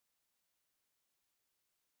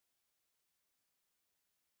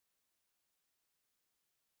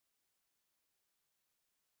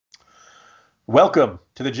Welcome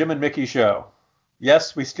to the Jim and Mickey Show.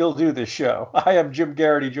 Yes, we still do this show. I am Jim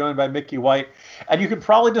Garrity, joined by Mickey White, and you could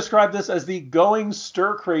probably describe this as the going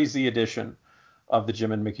stir-crazy edition of the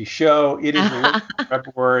Jim and Mickey Show. It is late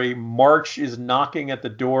February. March is knocking at the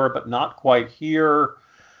door, but not quite here.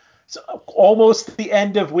 It's almost the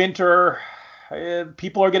end of winter.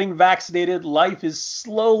 People are getting vaccinated. Life is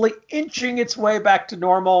slowly inching its way back to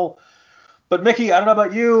normal. But Mickey, I don't know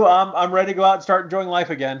about you. I'm ready to go out and start enjoying life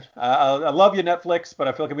again. I love you, Netflix, but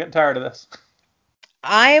I feel like I'm getting tired of this.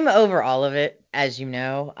 I'm over all of it, as you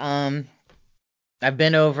know. I've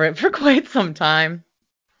been over it for quite some time.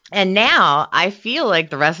 And now I feel like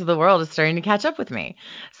the rest of the world is starting to catch up with me.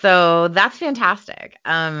 So that's fantastic.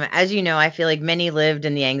 As you know, I feel like many lived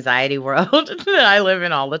in the anxiety world that I live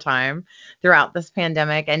in all the time throughout this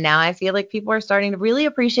pandemic. And now I feel like people are starting to really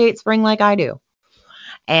appreciate spring like I do.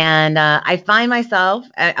 And I find myself,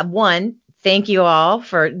 one, thank you all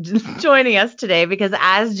for joining us today because,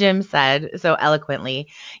 as Jim said so eloquently,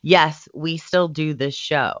 yes, we still do this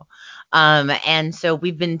show. And so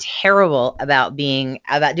we've been terrible about doing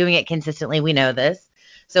it consistently. We know this.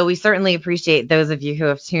 So we certainly appreciate those of you who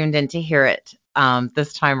have tuned in to hear it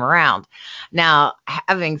this time around. Now,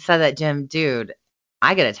 having said that, Jim, dude,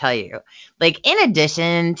 I got to tell you, like, in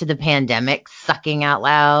addition to the pandemic sucking out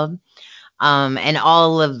loud, and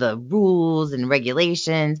all of the rules and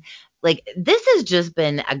regulations. Like, this has just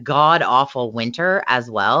been a god awful winter as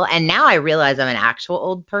well. And now I realize I'm an actual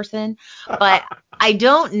old person, but I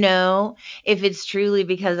don't know if it's truly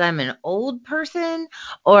because I'm an old person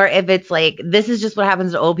or if it's like this is just what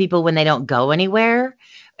happens to old people when they don't go anywhere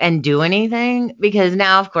and do anything. Because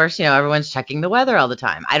now, of course, everyone's checking the weather all the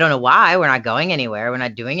time. I don't know why we're not going anywhere. We're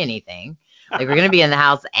not doing anything. Like, we're going to be in the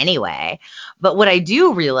house anyway. But what I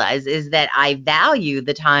do realize is that I value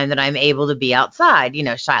the time that I'm able to be outside.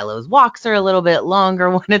 Shiloh's walks are a little bit longer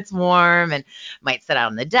when it's warm and might sit out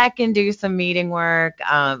on the deck and do some meeting work,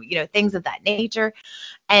 things of that nature.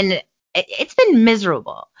 And it's been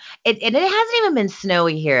miserable. And it hasn't even been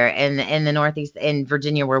snowy here in the Northeast in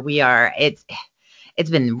Virginia where we are. It's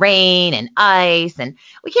been rain and ice, and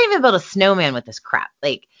we can't even build a snowman with this crap.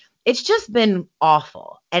 Like, it's just been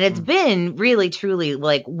awful. And it's been really, truly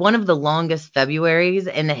like one of the longest Februaries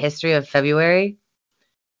in the history of February.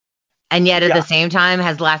 And yet at the same time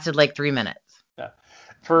has lasted like 3 minutes. Yeah.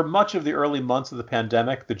 For much of the early months of the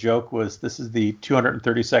pandemic, the joke was this is the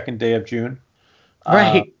 232nd day of June.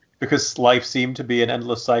 Right. Because life seemed to be an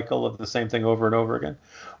endless cycle of the same thing over and over again.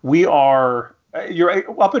 We are,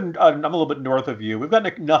 you're up in, I'm a little bit north of you. We've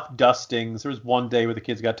gotten enough dustings. There was one day where the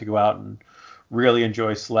kids got to go out and really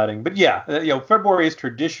enjoy sledding. But yeah, February is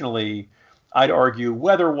traditionally, I'd argue,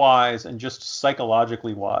 weather-wise and just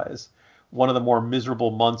psychologically wise, one of the more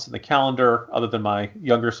miserable months in the calendar, other than my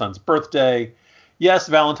younger son's birthday. Yes,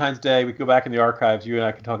 Valentine's Day. We can go back in the archives. You and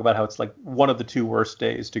I can talk about how it's like one of the two worst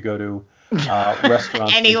days to go to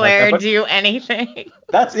restaurants. Anywhere, do anything.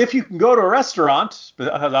 That's if you can go to a restaurant,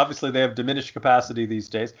 because obviously they have diminished capacity these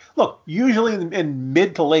days. Look, usually in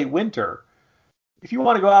mid to late winter, if you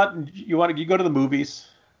want to go out and you go to the movies,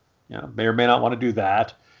 may or may not want to do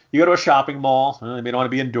that. You go to a shopping mall, you may not want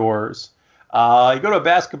to be indoors. You go to a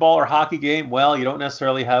basketball or hockey game, well, you don't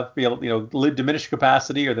necessarily have diminished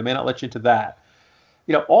capacity, or they may not let you into that.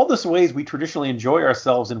 All those ways we traditionally enjoy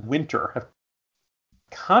ourselves in winter have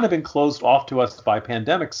kind of been closed off to us by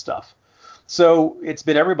pandemic stuff. So it's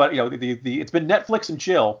been everybody, it's been Netflix and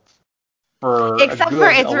chill for except for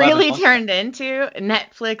it's really months. turned into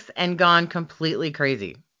Netflix and gone completely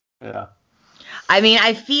crazy. Yeah. I mean,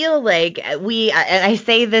 I feel like and I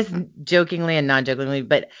say this jokingly and non-jokingly,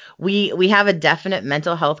 but we have a definite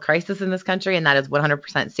mental health crisis in this country, and that is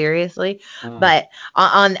 100% seriously. But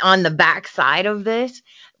on the backside of this,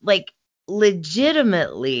 like,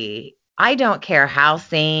 legitimately, I don't care how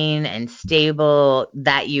sane and stable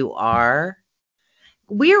that you are.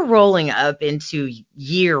 We're rolling up into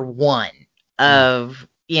year one of,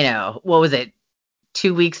 what was it?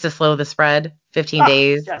 2 weeks to slow the spread, 15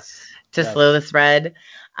 days to slow the spread.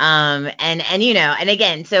 And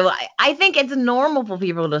again, so I think it's normal for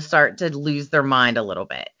people to start to lose their mind a little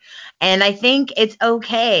bit. And I think it's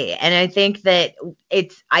okay. And I think that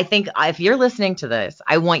if you're listening to this,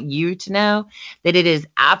 I want you to know that it is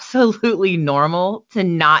absolutely normal to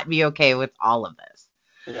not be okay with all of this.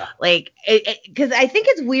 Yeah. Like, because I think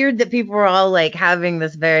it's weird that people are all like having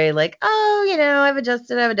this very like, oh, I've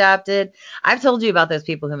adjusted, I've adapted. I've told you about those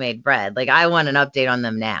people who made bread. Like, I want an update on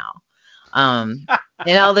them now. And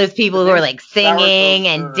all those people who are like singing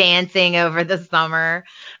and dancing over the summer.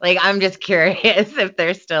 Like, I'm just curious if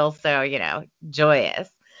they're still so, joyous.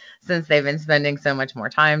 since they've been spending so much more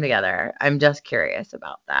time together. I'm just curious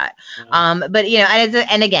about that. Yeah. But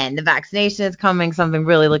and again, the vaccination is coming, so I'm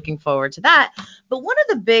really looking forward to that. But one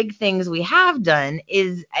of the big things we have done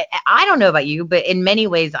is, I don't know about you, but in many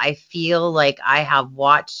ways, I feel like I have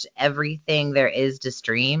watched everything there is to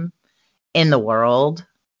stream in the world.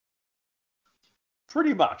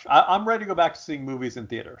 Pretty much. I'm ready to go back to seeing movies in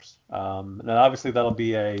theaters. And obviously that'll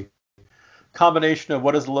be a combination of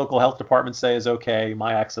what does the local health department say is okay,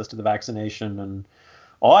 my access to the vaccination, and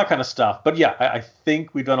all that kind of stuff. But yeah, I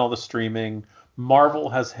think we've done all the streaming. Marvel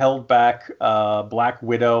has held back Black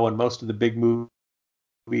Widow, and most of the big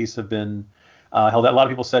movies have been held. A lot of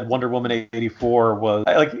people said Wonder Woman 84 was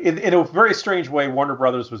like in a very strange way. Warner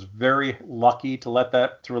Brothers was very lucky to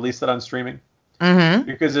release that on streaming. Mm-hmm.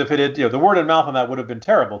 Because if it had, the word of mouth on that would have been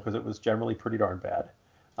terrible because it was generally pretty darn bad.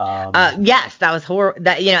 Yes, that was horrible.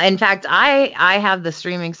 That in fact, I have the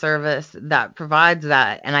streaming service that provides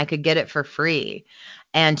that, and I could get it for free,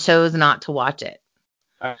 and chose not to watch it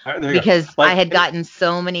There you go. because I Like, had gotten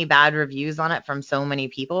so many bad reviews on it from so many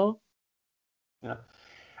people. yeah.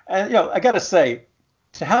 And I got to say,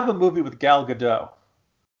 to have a movie with Gal Gadot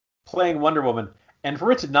playing Wonder Woman, and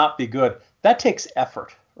for it to not be good, that takes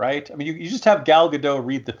effort, right? I mean, you just have Gal Gadot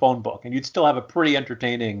read the phone book, and you'd still have a pretty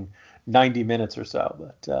entertaining 90 minutes or so.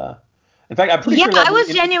 But in fact, I'm pretty Yeah, sure that I movie was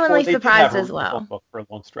in 84, genuinely they did have surprised her as read the phone well. book for a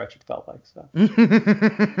long stretch, it felt like. So.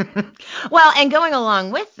 Well, and going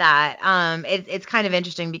along with that, it's kind of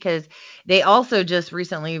interesting because they also just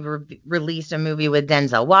recently released a movie with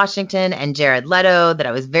Denzel Washington and Jared Leto that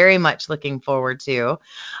I was very much looking forward to,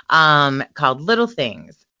 called Little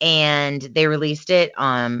Things. And they released it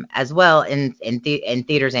as well in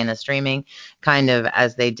theaters and the streaming, kind of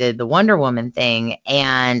as they did the Wonder Woman thing.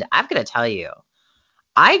 And I've got to tell you,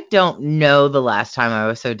 I don't know the last time I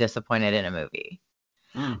was so disappointed in a movie.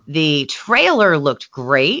 Mm. The trailer looked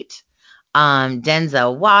great.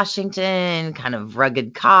 Denzel Washington, kind of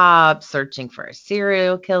rugged cop searching for a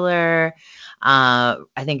serial killer. I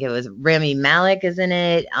think it was Rami Malek is in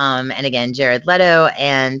it. And again, Jared Leto.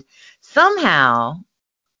 And somehow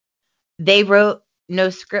they wrote no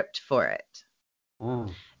script for it.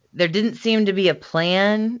 Mm. There didn't seem to be a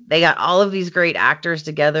plan. They got all of these great actors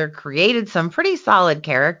together, created some pretty solid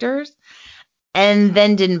characters, and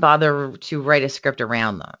then didn't bother to write a script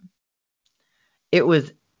around them. It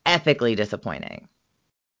was epically disappointing.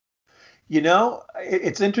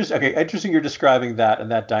 It's interesting. Okay, interesting you're describing that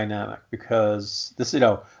and that dynamic because this,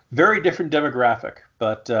 very different demographic.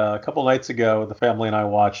 But a couple nights ago, the family and I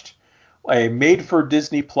watched a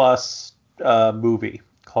made-for-Disney Plus movie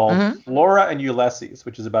called Mm-hmm. Flora and Ulysses,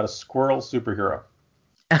 which is about a squirrel superhero.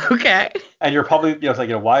 Okay. And you're probably, it's like,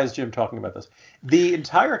 why is Jim talking about this? The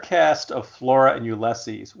entire cast of Flora and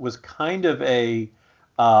Ulysses was kind of a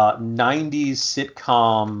 90s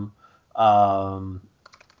sitcom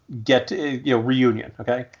reunion.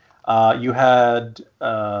 Okay, you had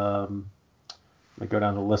let me go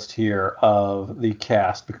down the list here of the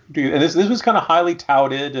cast, and this was kind of highly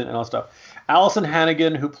touted and all stuff. Allison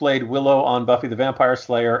Hannigan, who played Willow on Buffy the Vampire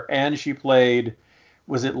Slayer, and she played,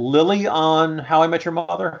 was it Lily on How I Met Your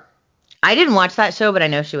Mother? I didn't watch that show, but I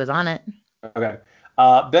know she was on it. Okay.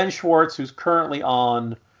 Ben Schwartz, who's um,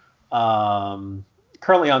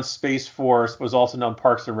 currently on Space Force, was also on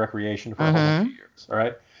Parks and Recreation for a whole bunch of Mm-hmm. years. All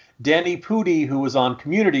right. Danny Pudi, who was on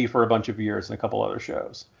Community for a bunch of years and a couple other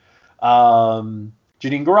shows. Janine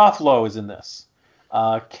Garofalo is in this.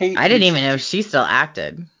 Kate I didn't even know Michie. she still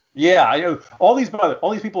acted. Yeah, I know all these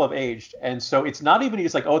people have aged, and so it's not even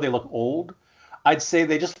just like, oh, they look old. I'd say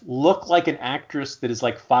they just look like an actress that is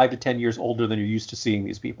like 5 to 10 years older than you're used to seeing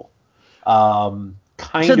these people. So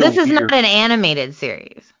Kind this of is not weird. an animated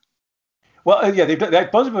series. Well, yeah,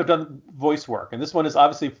 both of them have done voice work, and this one is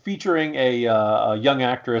obviously featuring a young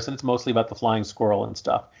actress, and it's mostly about the flying squirrel and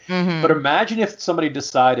stuff. But Mm-hmm. imagine if somebody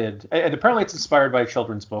decided, and apparently it's inspired by a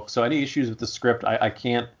children's book, so any issues with the script, I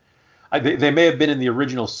can't. They may have been in the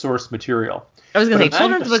original source material. I was But gonna say imagine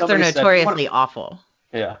children's if books are somebody said, notoriously awful.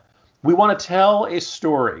 yeah, we want to tell a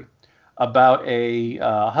story about a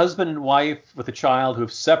husband and wife with a child who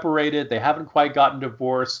have separated, they haven't quite gotten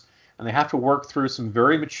divorced, and they have to work through some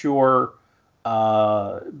very mature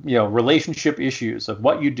relationship issues of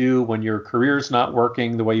what you do when your career's not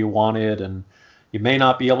working the way you wanted, and you may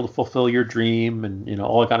not be able to fulfill your dream, and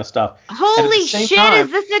all that kind of stuff. And at the Holy same shit! Is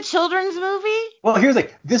time, this a children's movie? well, here's the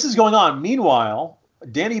thing: this is going on. Meanwhile,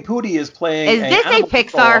 Danny Pudi is playing Is a this a animal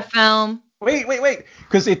Pixar control. film? Wait,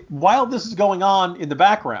 because while this is going on in the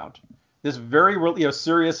background, this very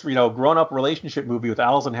serious grown-up relationship movie with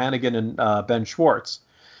Allison Hannigan and Ben Schwartz.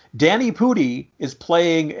 Danny Pudi is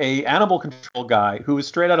playing a animal control guy who is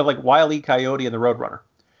straight out of like Wile E. Coyote and the Roadrunner,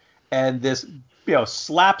 and this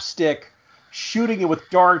slapstick shooting it with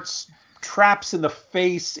darts, traps in the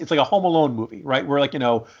face. It's like a Home Alone movie, right? Where like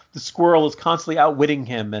the squirrel is constantly outwitting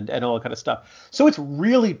him and all that kind of stuff. So it's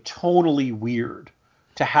really tonally weird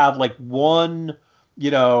to have like one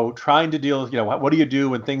trying to deal with what do you do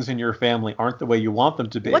when things in your family aren't the way you want them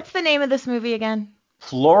to be. What's the name of this movie again?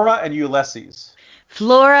 Flora and Ulysses.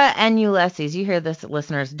 Flora and Ulysses. You hear this,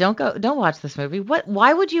 listeners? Don't watch this movie.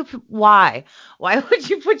 Why would you? Why? Why would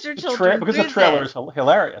you put your children Because through the trailer this? is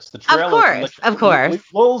hilarious. The Of trailer course, of course.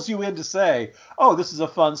 lulls you in to say, "Oh, this is a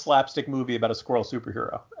fun slapstick movie about a squirrel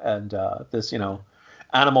superhero," and this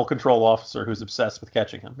animal control officer who's obsessed with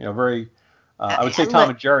catching him. Very, I would say Tom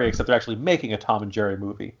and Jerry, except they're actually making a Tom and Jerry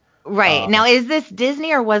movie. Right. Now, is this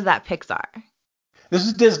Disney or was that Pixar? This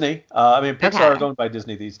is Disney. Pixar is owned by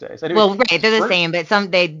Disney these days. Anyway, well, right, they're the same, but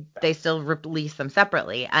they still release them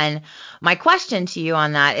separately. And my question to you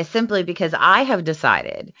on that is simply because I have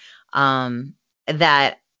decided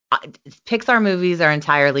that Pixar movies are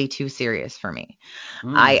entirely too serious for me.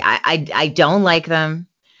 I don't like them,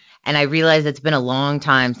 and I realize it's been a long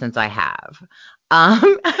time since I have.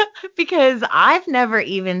 Because I've never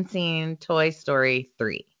even seen Toy Story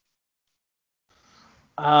 3.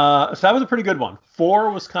 So that was a pretty good one.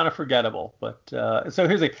 4 was kind of forgettable, but so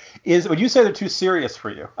here's the is when you say they're too serious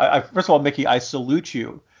for you. First of all, Mickey, I salute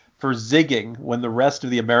you for zigging when the rest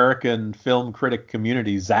of the American film critic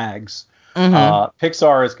community zags.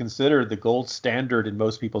 Pixar is considered the gold standard in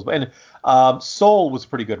most people's. And Soul was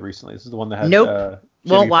pretty good recently. This is the one that had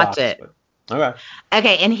Won't watch Fox, it. Okay.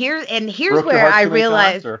 Okay, and here's where I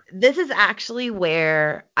realized this is actually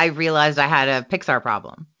where I realized I had a Pixar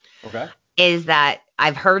problem. Okay. Is that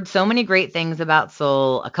I've heard so many great things about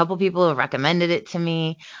Soul. A couple people have recommended it to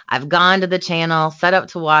me. I've gone to the channel, set up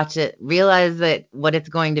to watch it, realized that what it's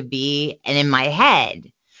going to be, and in my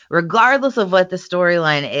head, regardless of what the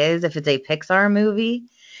storyline is, if it's a Pixar movie,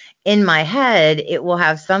 in my head, it will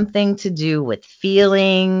have something to do with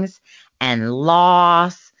feelings and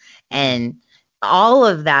loss and all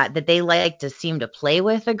of that they like to seem to play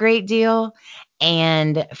with a great deal.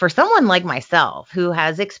 And for someone like myself who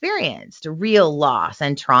has experienced real loss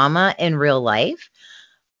and trauma in real life,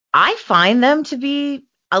 I find them to be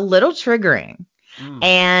a little triggering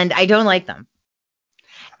and I don't like them.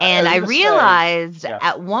 And I realized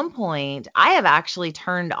at one point I have actually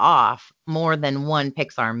turned off more than one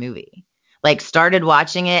Pixar movie. Like started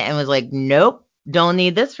watching it and was like, nope, don't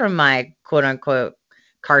need this from my quote unquote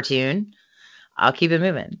cartoon. I'll keep it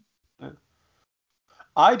moving.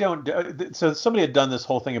 I don't. So somebody had done this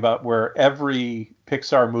whole thing about where every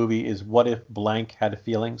Pixar movie is what if blank had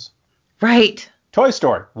feelings. Right. Toy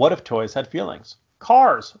Story. What if toys had feelings?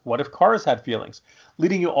 Cars. What if cars had feelings?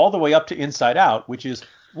 Leading you all the way up to Inside Out, which is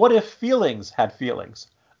what if feelings had feelings.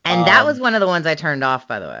 And that was one of the ones I turned off,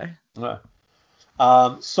 by the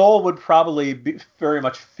way. Soul would probably very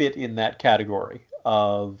much fit in that category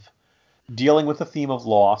of dealing with the theme of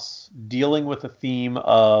loss, dealing with the theme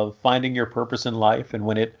of finding your purpose in life, and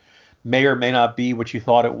when it may or may not be what you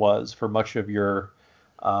thought it was for much of your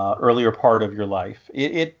earlier part of your life.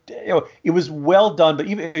 It was well done, but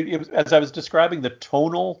even it was, as I was describing the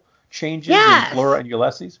tonal changes in Flora and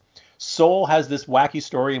Ulysses, Soul has this wacky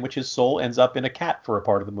story in which his soul ends up in a cat for a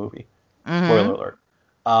part of the movie. Spoiler alert.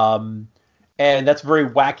 And that's very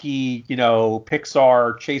wacky,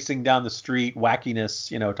 Pixar chasing down the street,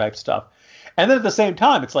 wackiness, type stuff. And then at the same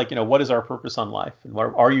time, it's like, what is our purpose on life? And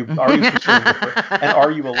are you pursuing and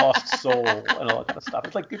are you a lost soul and all that kind of stuff?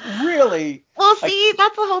 It's like really. Well, see,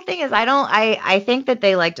 that's the whole thing is I think that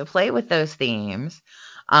they like to play with those themes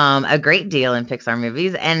a great deal in Pixar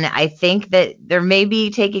movies. And I think that they're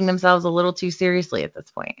maybe taking themselves a little too seriously at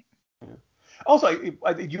this point. Also,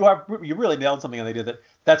 you really nailed something on the idea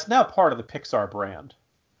that's now part of the Pixar brand.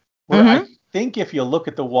 Where I think if you look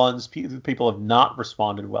at the ones people have not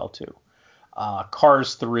responded well to,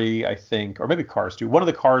 Cars 3, I think, or maybe Cars 2. One of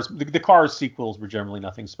the Cars sequels were generally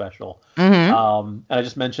nothing special. And I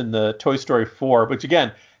just mentioned the Toy Story 4, which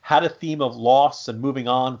again had a theme of loss and moving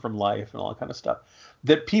on from life and all that kind of stuff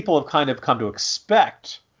that people have kind of come to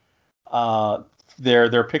expect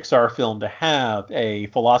their Pixar film to have a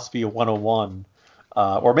philosophy 101.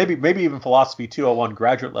 Or maybe even philosophy 201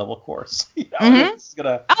 graduate level course. This is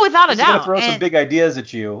gonna without a doubt, gonna throw some big ideas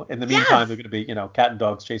at you. In the meantime, they're gonna be cat and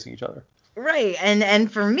dogs chasing each other. Right,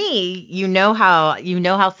 and for me, you know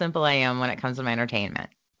how simple I am when it comes to my entertainment.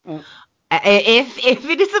 If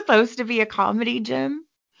it is supposed to be a comedy, Jim,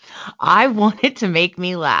 I want it to make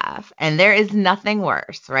me laugh, and there is nothing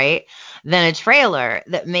worse, right, than a trailer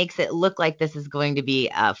that makes it look like this is going to be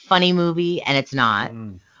a funny movie and it's not.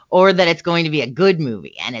 or that it's going to be a good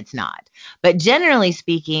movie, and it's not. But generally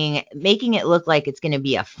speaking, making it look like it's going to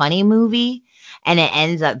be a funny movie and it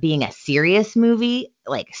ends up being a serious movie,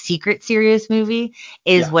 like secret serious movie,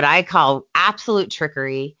 is Yeah. what I call absolute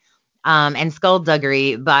trickery and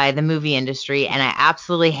skullduggery by the movie industry. And I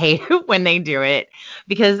absolutely hate it when they do it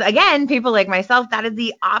because, again, people like myself, that is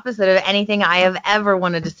the opposite of anything I have ever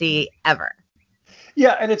wanted to see ever.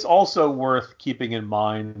 Yeah, and it's also worth keeping in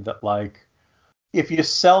mind that like if you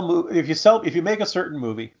make a certain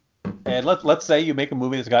movie, and let's say you make a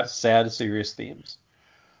movie that's got sad, serious themes.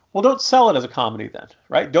 Well, don't sell it as a comedy then,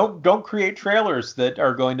 right? Don't create trailers that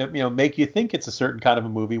are going to make you think it's a certain kind of a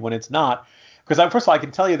movie when it's not. Because first of all, I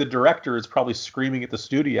can tell you the director is probably screaming at the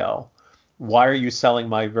studio, "Why are you selling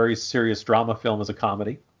my very serious drama film as a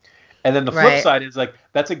comedy?" And then the flip Right. side is like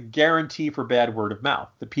that's a guarantee for bad word of mouth.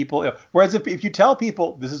 The people, whereas if you tell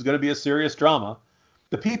people this is going to be a serious drama,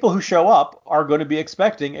 the people who show up are going to be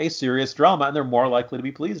expecting a serious drama, and they're more likely to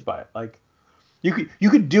be pleased by it. Like you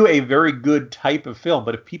could do a very good type of film,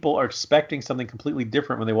 but if people are expecting something completely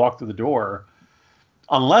different when they walk through the door,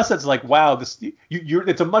 unless it's like wow,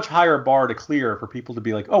 it's a much higher bar to clear for people to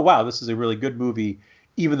be like, oh wow, this is a really good movie,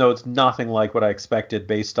 even though it's nothing like what I expected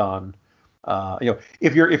based on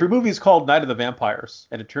if your movie is called Night of the Vampires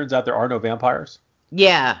and it turns out there are no vampires,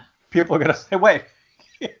 Yeah. people are gonna say, wait,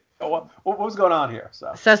 what was going on here?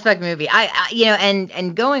 So Suspect movie.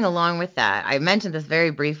 And going along with that, I mentioned this very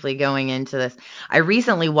briefly going into this. I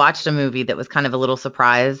recently watched a movie that was kind of a little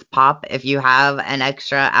surprise pop. If you have an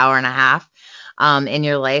extra hour and a half in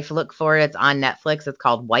your life, look for it. It's on Netflix. It's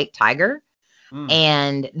called White Tiger. mm,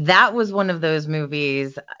 And that was one of those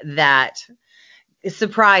movies that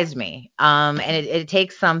surprised me. And it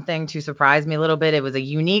takes something to surprise me a little bit. It was a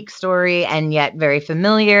unique story and yet very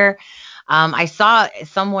familiar. I saw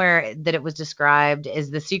somewhere that it was described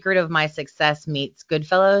as the secret of my success meets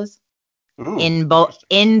Goodfellas ooh,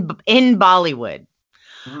 interesting. in Bollywood.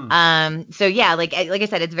 Mm. So yeah, like I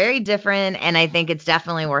said, it's very different, and I think it's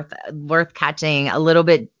definitely worth catching a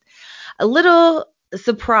little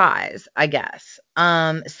surprise, I guess.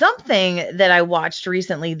 Something that I watched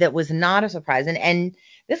recently that was not a surprise, and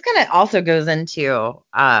this kind of also goes into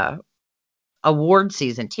award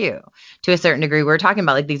season too, to a certain degree. We're talking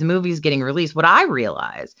about like these movies getting released. What I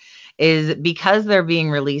realize is because they're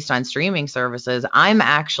being released on streaming services, I'm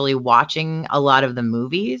actually watching a lot of the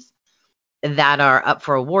movies that are up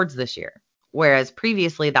for awards this year, whereas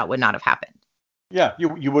previously that would not have happened. Yeah,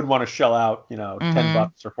 you wouldn't want to shell out, $10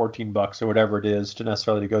 Mm-hmm. or $14 or whatever it is to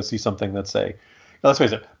necessarily go see something that's a. Let's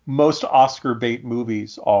face it, most Oscar bait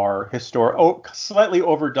movies are slightly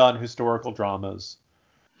overdone historical dramas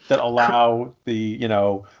that allow the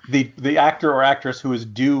actor or actress who is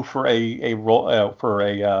due for a role for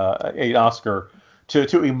a Oscar to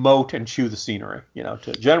emote and chew the scenery,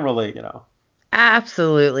 to generally,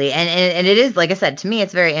 Absolutely. And it is, like I said, to me,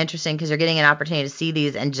 it's very interesting because you're getting an opportunity to see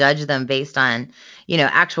these and judge them based on,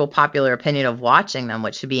 actual popular opinion of watching them,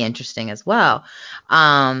 which should be interesting as well.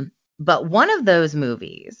 But one of those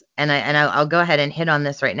movies, I'll go ahead and hit on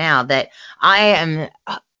this right now, that I am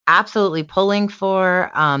absolutely pulling for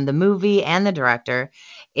the movie and the director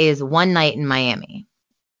is One Night in Miami.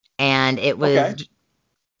 And okay.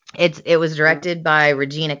 it was directed by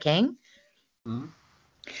Regina King. Mhm.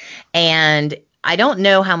 And I don't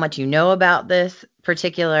know how much you know about this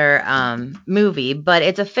particular movie, but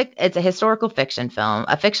it's a historical fiction film,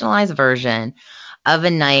 a fictionalized version of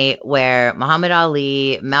a night where Muhammad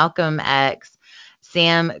Ali, Malcolm X,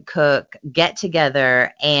 Sam Cooke get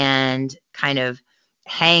together and kind of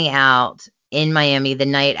hang out in Miami the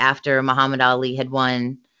night after Muhammad Ali had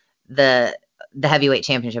won the the heavyweight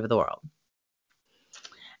championship of the world.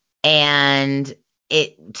 And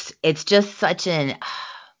it's just such an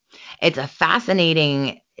it's a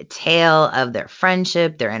fascinating tale of their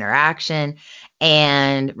friendship, their interaction.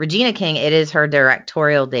 And Regina King, it is her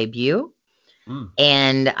directorial debut. Mm.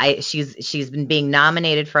 And she's been being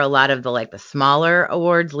nominated for a lot of the smaller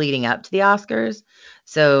awards leading up to the Oscars.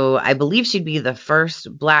 So I believe she'd be the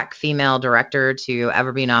first Black female director to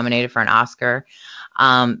ever be nominated for an Oscar.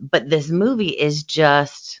 But this movie is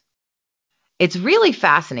just it's really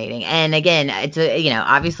fascinating. And again,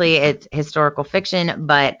 obviously it's historical fiction,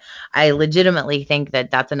 but I legitimately think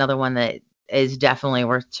that that's another one that is definitely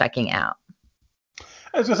worth checking out.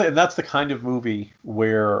 I was gonna say, and that's the kind of movie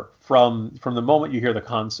where from the moment you hear the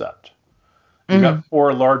concept, Hmm. you've got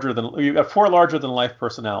four larger than life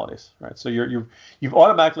personalities, right? So you've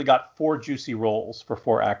automatically got four juicy roles for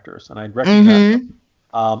four actors, and I'd recognize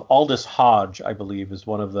Hmm. Aldous Hodge, I believe, is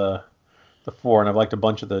one of the the four, and I've liked a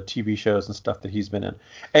bunch of the TV shows and stuff that he's been in.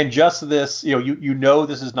 And just this, you know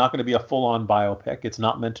this is not going to be a full-on biopic. It's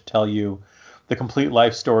not meant to tell you the complete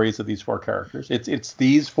life stories of these four characters. It's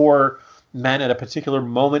these four men at a particular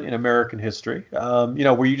moment in American history.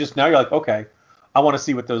 Where you just now you're like, okay, I want to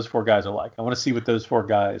see what those four guys are like. I want to see what those four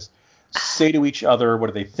guys say to each other. What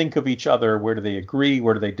do they think of each other? Where do they agree?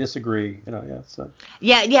 Where do they disagree? Yeah. So.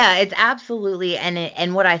 Yeah, it's absolutely,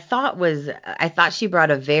 and what I thought she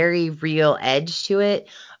brought a very real edge to it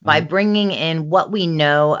by Mhm. bringing in what we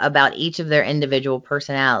know about each of their individual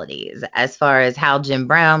personalities, as far as how Jim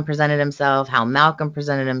Brown presented himself, how Malcolm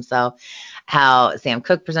presented himself, how Sam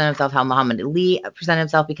Cooke presented himself, how Muhammad Ali presented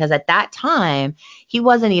himself, because at that time he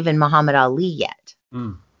wasn't even Muhammad Ali yet.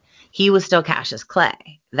 Mm. He was still Cassius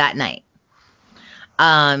Clay that night.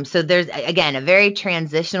 So there's again a very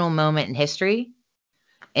transitional moment in history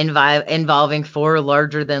involving four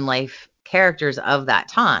larger than life characters of that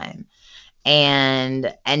time.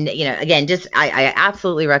 And again, just I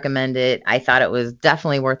absolutely recommend it. I thought it was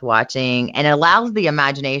definitely worth watching, and it allows the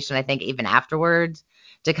imagination, I think, even afterwards,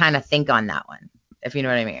 to kind of think on that one, if you know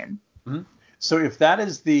what I mean. Mm-hmm. So if that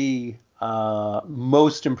is the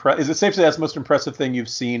most impressive, is it safe to say that's the most impressive thing you've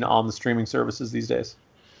seen on the streaming services these days?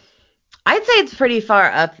 I'd say it's pretty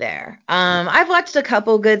far up there. I've watched a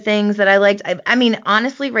couple good things that I liked. I mean,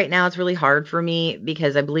 honestly, right now it's really hard for me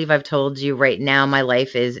because I believe I've told you right now my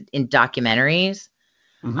life is in documentaries.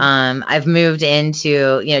 Mm-hmm. I've moved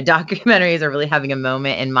into, documentaries are really having a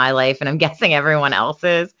moment in my life, and I'm guessing everyone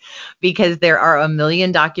else's, because there are a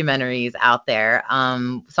million documentaries out there,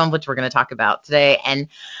 some of which we're going to talk about today.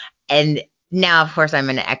 And now, of course,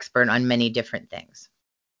 I'm an expert on many different things.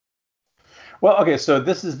 Well, okay, so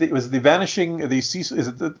this is it was the Vanishing the Cecil.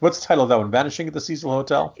 What's the title of that one? Vanishing at the Cecil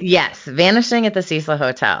Hotel. Yes, Vanishing at the Cecil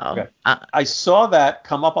Hotel. Okay, I saw that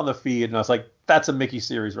come up on the feed, and I was like, "That's a Mickey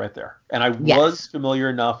series right there." And I was Yes. familiar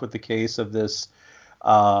enough with the case of this.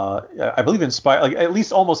 I believe inspired, like at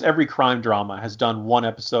least almost every crime drama has done one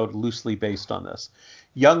episode loosely based on this.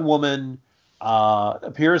 Young woman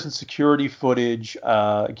appears in security footage.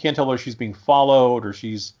 You can't tell whether she's being followed or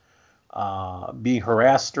she's being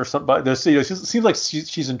harassed or something. It seems like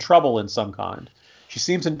she's in trouble in some kind. She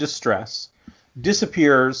seems in distress,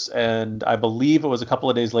 disappears, and I believe it was a couple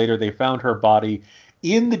of days later they found her body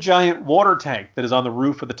in the giant water tank that is on the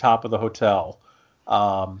roof of the top of the hotel.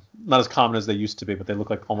 Not as common as they used to be, but they look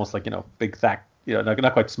like almost like big thack,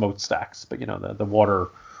 not quite smokestacks, but the water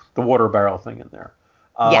barrel thing in there.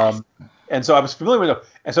 Yes. And so I was familiar with it,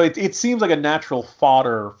 and so it seems like a natural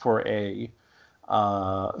fodder for a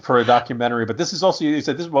documentary. But this is also, you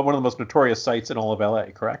said this is one of the most notorious sites in all of LA,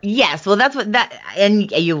 correct? Yes. Well,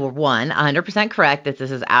 and you were 100% correct that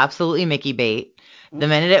this is absolutely Mickey bait. The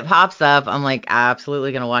minute it pops up, I'm like,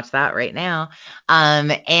 absolutely going to watch that right now.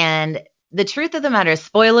 And the truth of the matter is,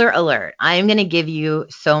 spoiler alert, I'm going to give you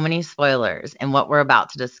so many spoilers in what we're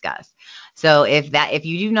about to discuss. So if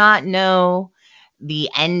you do not know the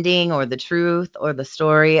ending or the truth or the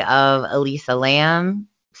story of Elisa Lam,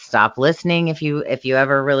 stop listening if you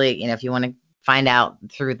ever really, if you want to find out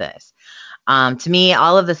through this. To me,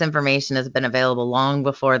 all of this information has been available long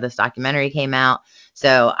before this documentary came out.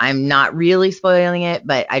 So I'm not really spoiling it,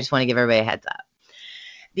 but I just want to give everybody a heads up.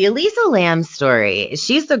 The Elisa Lam story,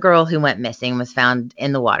 she's the girl who went missing, was found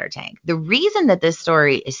in the water tank. The reason that this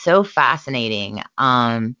story is so fascinating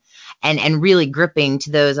and really gripping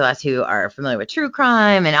to those of us who are familiar with true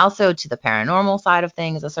crime and also to the paranormal side of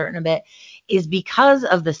things a certain bit is because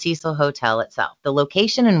of the Cecil Hotel itself, the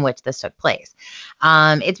location in which this took place.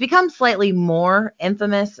 It's become slightly more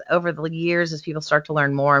infamous over the years as people start to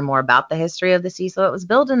learn more and more about the history of the Cecil. It was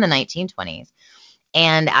built in the 1920s.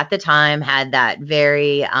 And at the time had that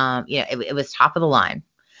very, it was top of the line.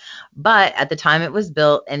 But at the time it was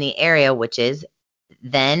built in the area, which is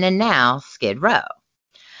then and now Skid Row.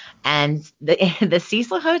 And the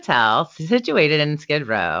Cecil Hotel, situated in Skid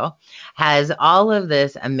Row, has all of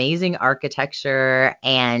this amazing architecture.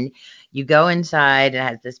 And you go inside, it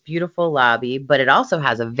has this beautiful lobby, but it also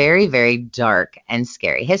has a very, very dark and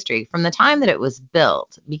scary history from the time that it was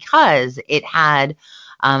built, because it had,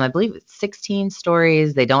 I believe it's 16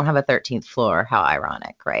 stories. They don't have a 13th floor. How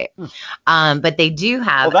ironic, right? But they do Well,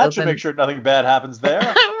 have that should make open, sure nothing bad happens there.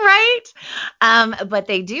 right? But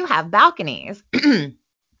they do have balconies.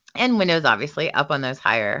 And windows, obviously, up on those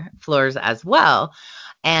higher floors as well.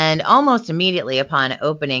 And almost immediately upon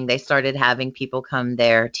opening, they started having people come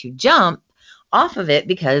there to jump off of it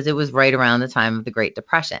because it was right around the time of the Great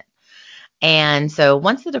Depression. And so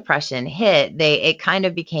once the Depression hit, it kind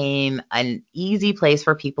of became an easy place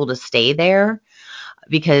for people to stay there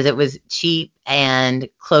because it was cheap and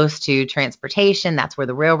close to transportation. That's where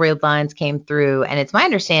the railroad lines came through. And it's my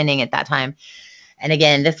understanding at that time, and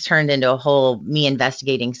again, this turned into a whole me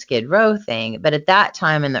investigating Skid Row thing. But at that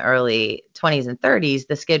time in the early 20s and 30s,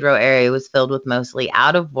 the Skid Row area was filled with mostly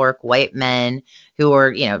out of work white men who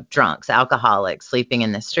were, drunks, alcoholics, sleeping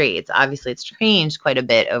in the streets. Obviously, it's changed quite a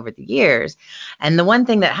bit over the years. And the one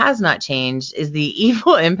thing that has not changed is the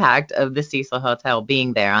evil impact of the Cecil Hotel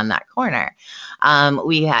being there on that corner.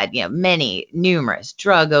 We had, numerous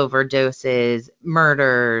drug overdoses,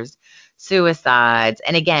 murders, suicides,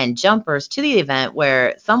 and again, jumpers to the event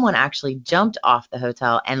where someone actually jumped off the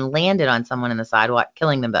hotel and landed on someone in the sidewalk,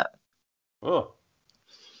 killing them both. Oh.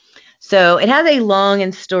 So it has a long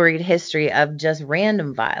and storied history of just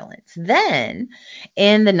random violence. Then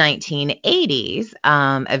in the 1980s,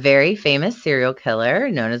 a very famous serial killer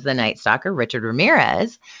known as the Night Stalker, Richard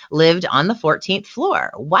Ramirez, lived on the 14th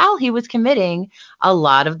floor while he was committing a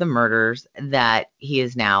lot of the murders that he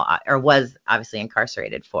is now, or was obviously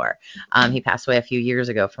incarcerated for. He passed away a few years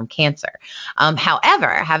ago from cancer. However,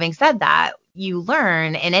 having said that, you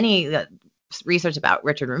learn in any research about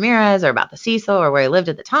Richard Ramirez or about the Cecil or where he lived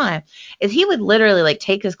at the time, is he would literally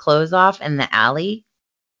take his clothes off in the alley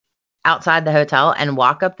outside the hotel and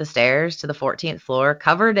walk up the stairs to the 14th floor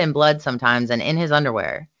covered in blood sometimes and in his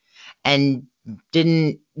underwear, and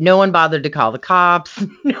no one bothered to call the cops.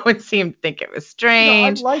 No one seemed to think it was I'd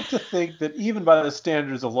strange. like to think that even by the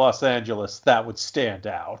standards of Los Angeles, that would stand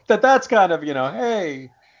out. That's kind of, hey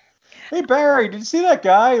Barry, did you see that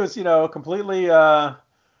guy who was, completely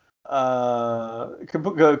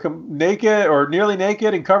naked or nearly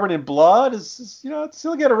naked and covered in blood? It's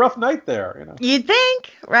still get a rough night there. You'd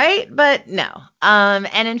think, right? But no.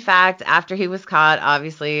 And in fact, after he was caught,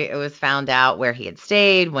 obviously it was found out where he had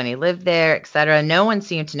stayed, when he lived there, etc. No one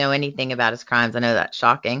seemed to know anything about his crimes. I know that's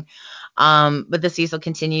shocking. But the Cecil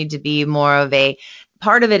continued to be more of a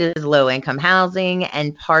part of it is low income housing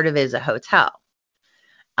and part of it is a hotel.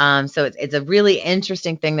 So it's a really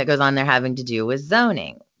interesting thing that goes on there having to do with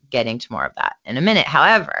zoning. Getting to more of that in a minute.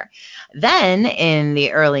 However, then in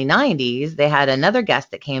the early 90s, they had another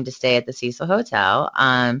guest that came to stay at the Cecil Hotel,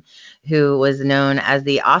 who was known as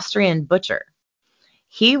the Austrian Butcher.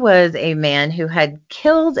 He was a man who had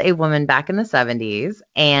killed a woman back in the 70s,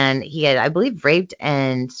 and he had, I believe, raped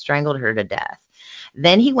and strangled her to death.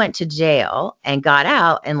 Then he went to jail and got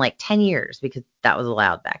out in 10 years, because that was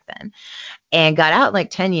allowed back then, and got out in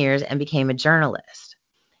 10 years and became a journalist.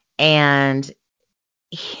 And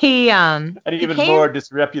he An even more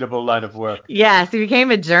disreputable line of work. Yes, he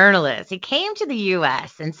became a journalist. He came to the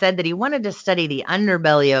US and said that he wanted to study the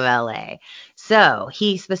underbelly of LA. So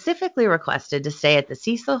he specifically requested to stay at the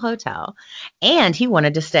Cecil Hotel, and he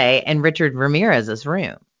wanted to stay in Richard Ramirez's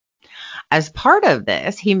room. As part of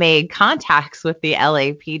this, he made contacts with the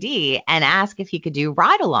LAPD and asked if he could do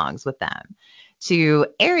ride-alongs with them to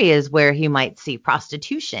areas where he might see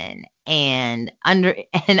prostitution and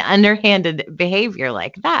underhanded behavior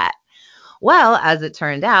like that. Well, as it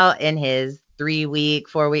turned out, in his 3-week,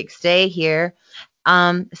 4-week stay here,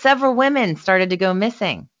 several women started to go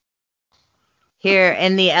missing here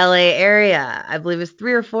in the LA area. I believe it was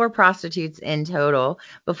 3 or 4 prostitutes in total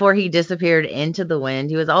before he disappeared into the wind.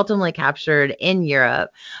 He was ultimately captured in Europe,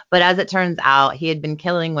 but as it turns out, he had been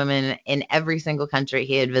killing women in every single country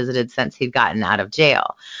he had visited since he'd gotten out of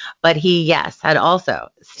jail. But he, yes, had also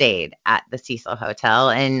stayed at the Cecil Hotel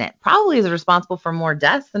and probably is responsible for more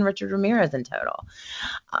deaths than Richard Ramirez in total,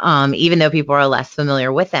 even though people are less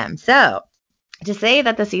familiar with him. So to say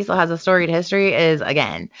that the Cecil has a storied history is,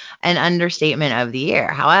 again, an understatement of the year.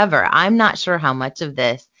 However, I'm not sure how much of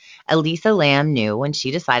this Elisa Lam knew when she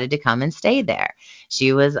decided to come and stay there.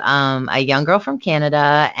 She was a young girl from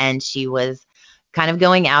Canada, and she was kind of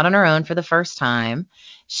going out on her own for the first time.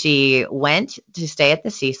 She went to stay at the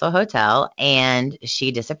Cecil Hotel, and she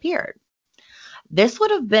disappeared. This would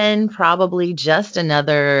have been probably just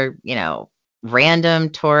another, random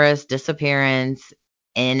tourist disappearance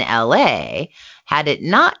in LA had it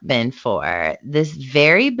not been for this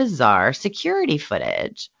very bizarre security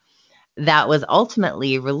footage that was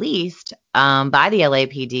ultimately released by the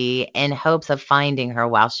LAPD in hopes of finding her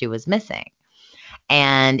while she was missing.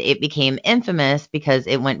 And it became infamous because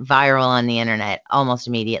it went viral on the internet almost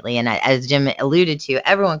immediately. And as Jim alluded to,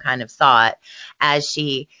 everyone kind of saw it as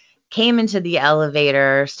she came into the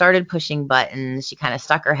elevator, started pushing buttons. She kind of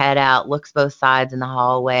stuck her head out, looks both sides in the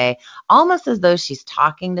hallway, almost as though she's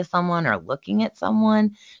talking to someone or looking at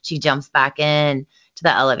someone. She jumps back in to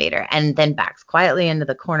the elevator and then backs quietly into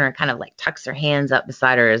the corner, kind of tucks her hands up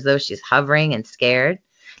beside her as though she's hovering and scared.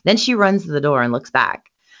 Then she runs to the door and looks back.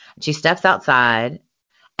 She steps outside,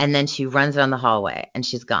 and then she runs down the hallway and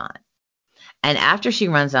she's gone. And after she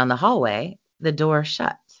runs down the hallway, the door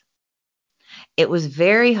shuts. It was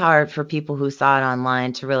very hard for people who saw it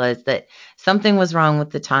online to realize that something was wrong with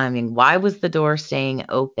the timing. Why was the door staying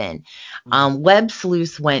open? Web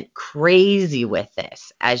sleuths went crazy with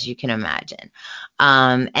this, as you can imagine.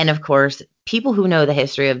 And of course, people who know the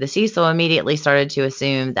history of the Cecil immediately started to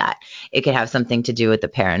assume that it could have something to do with the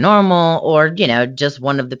paranormal or, just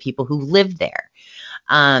one of the people who lived there.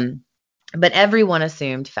 But everyone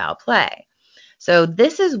assumed foul play. So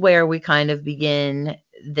this is where we kind of begin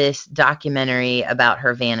this documentary about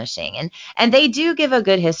her vanishing. And they do give a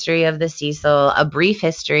good history of the Cecil, a brief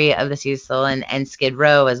history of the Cecil and Skid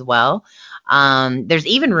Row as well. There's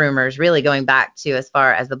even rumors really going back to as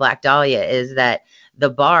far as the Black Dahlia is that the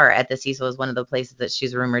bar at the Cecil is one of the places that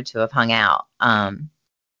she's rumored to have hung out, the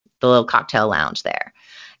little cocktail lounge there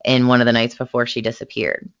in one of the nights before she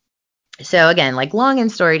disappeared. So again, like long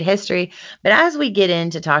and storied history, but as we get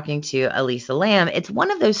into talking to Elisa Lam, it's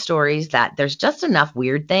one of those stories that there's just enough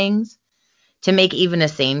weird things to make even a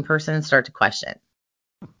sane person start to question.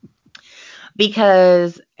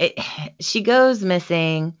 Because she goes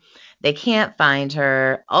missing, they can't find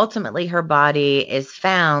her. Ultimately, her body is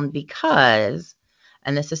found because,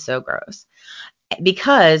 and this is so gross,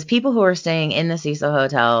 because people who were staying in the Cecil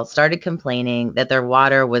Hotel started complaining that their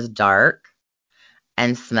water was dark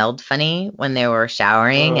and smelled funny when they were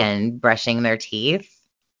showering and brushing their teeth.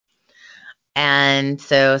 And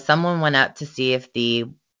so someone went up to see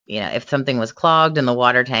if something was clogged in the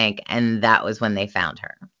water tank, and that was when they found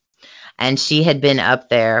her. And she had been up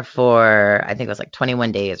there for, I think it was like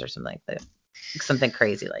 21 days or something like that, something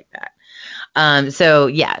crazy like that. So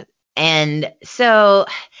yeah. And so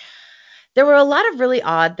there were a lot of really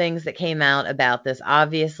odd things that came out about this.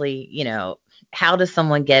 Obviously, how does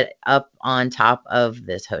someone get up on top of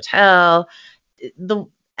this hotel?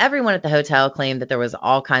 Everyone at the hotel claimed that there was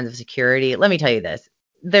all kinds of security. Let me tell you this.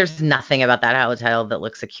 There's nothing about that hotel that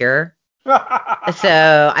looks secure.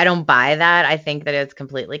 So I don't buy that. I think that it's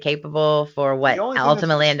completely capable for what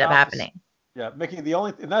ultimately ended up happening. Mickey,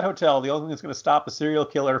 in that hotel, the only thing that's going to stop a serial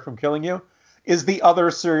killer from killing you is the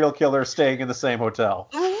other serial killer staying in the same hotel.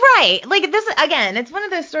 Right. Like this, again, it's one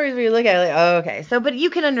of those stories where you look at it like, oh, okay. So, but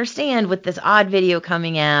you can understand with this odd video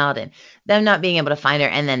coming out and them not being able to find her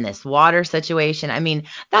and then this water situation. I mean,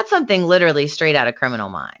 that's something literally straight out of Criminal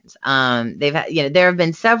Minds. They've had, there have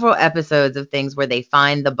been several episodes of things where they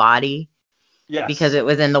find the body. Yes. Because it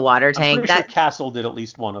was in the water tank. I'm pretty sure Castle did at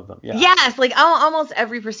least one of them. Yeah. Yes, like almost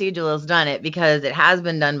every procedural has done it because it has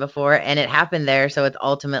been done before and it happened there. So it's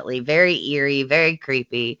ultimately very eerie, very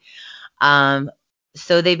creepy.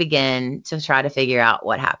 So they begin to try to figure out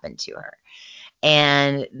what happened to her.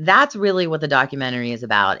 And that's really what the documentary is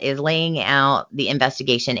about, is laying out the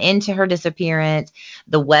investigation into her disappearance,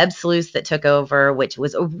 the web sleuths that took over, which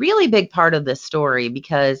was a really big part of this story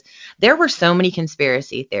because there were so many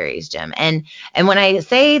conspiracy theories, Jim. And when I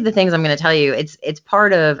say the things I'm going to tell you, it's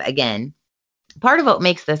part of what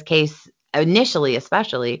makes this case initially,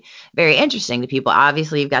 especially, very interesting to people.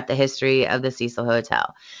 Obviously, you've got the history of the Cecil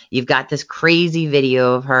Hotel. You've got this crazy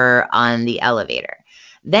video of her on the elevator.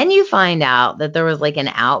 Then you find out that there was like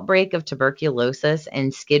an outbreak of tuberculosis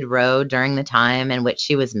in Skid Row during the time in which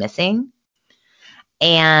she was missing.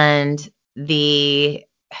 And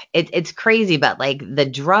it's crazy, but like the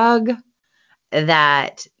drug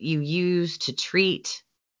that you use to treat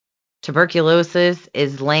tuberculosis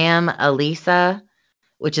is Lam Elisa,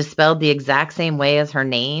 which is spelled the exact same way as her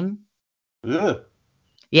name. Ugh.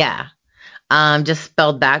 Yeah. Just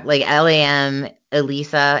spelled back like Lam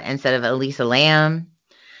Elisa instead of Elisa Lam.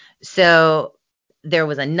 So there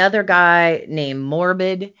was another guy named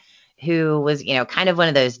Morbid who was, kind of one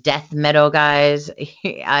of those death metal guys.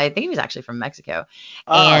 I think he was actually from Mexico.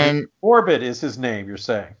 And Morbid is his name, you're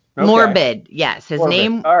saying. Okay. Morbid, yes. His Morbid.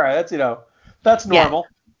 name. All right, that's normal.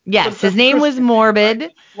 Yes, his name was Morbid.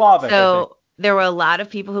 Right? Slavic, so there were a lot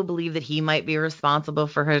of people who believed that he might be responsible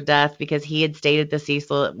for her death because he had stayed at the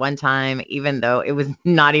Cecil at one time, even though it was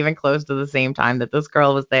not even close to the same time that this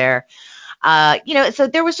girl was there. So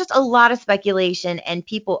there was just a lot of speculation and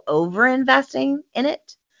people over investing in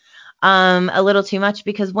it a little too much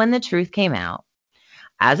because when the truth came out,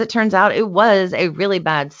 as it turns out, it was a really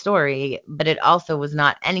bad story, but it also was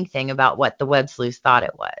not anything about what the web sleuths thought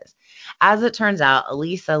it was. As it turns out,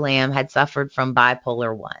 Elisa Lam had suffered from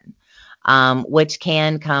bipolar 1, which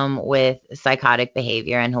can come with psychotic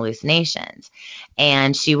behavior and hallucinations.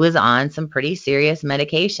 And she was on some pretty serious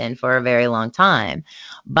medication for a very long time.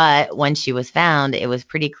 But when she was found, it was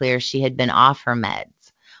pretty clear she had been off her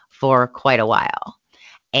meds for quite a while.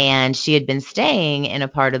 And she had been staying in a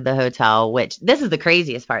part of the hotel, which this is the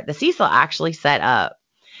craziest part. The Cecil actually set up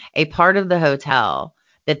a part of the hotel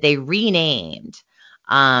that they renamed.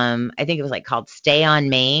 I think it was like called Stay on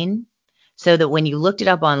Main, so that when you looked it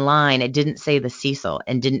up online, it didn't say the Cecil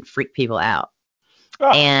and didn't freak people out.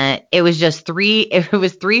 Oh, And it was just it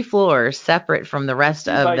was 3 floors separate from the rest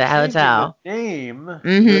see, of by the changing the hotel. name, the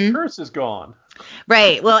Mm-hmm. curse is gone.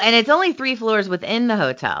 Right. Well, and it's only 3 floors within the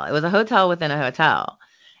hotel. It was a hotel within a hotel.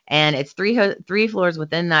 And it's 3 floors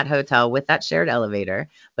within that hotel with that shared elevator,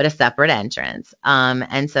 but a separate entrance.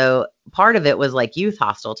 And so part of it was like youth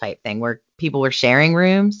hostel type thing where people were sharing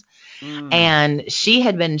rooms. Mm, And she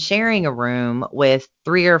had been sharing a room with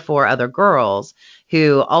 3 or 4 other girls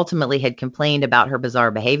who ultimately had complained about her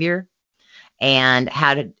bizarre behavior and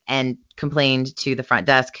complained to the front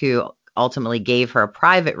desk, who ultimately gave her a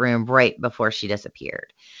private room right before she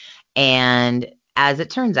disappeared. And as it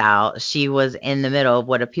turns out, she was in the middle of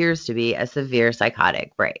what appears to be a severe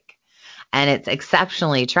psychotic break. And it's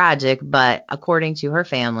exceptionally tragic, but according to her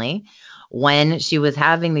family, when she was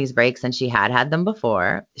having these breaks, and she had them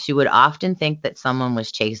before, she would often think that someone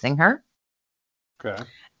was chasing her, okay.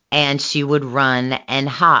 and she would run and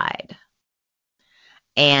hide.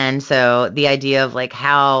 And so the idea of like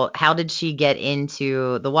how did she get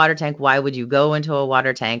into the water tank? Why would you go into a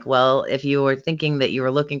water tank? Well, if you were thinking that you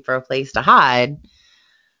were looking for a place to hide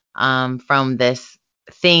from this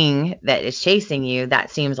thing that is chasing you,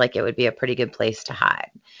 that seems like it would be a pretty good place to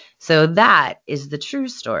hide. So that is the true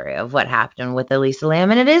story of what happened with Elisa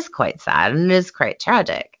Lam, and it is quite sad and it is quite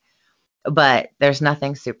tragic. But there's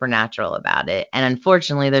nothing supernatural about it, and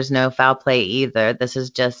unfortunately, there's no foul play either. This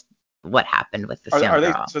is just what happened with this young Are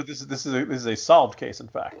they? girl. So this is a solved case, in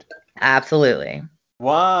fact. Absolutely.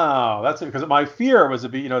 Wow, that's it. Because my fear was to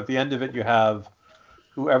be, at the end of it, you have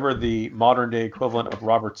whoever the modern day equivalent of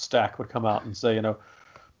Robert Stack would come out and say,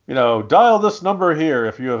 dial this number here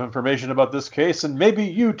if you have information about this case, and maybe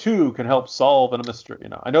you too can help solve a mystery.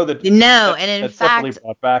 I know that No, that and in that's definitely fact,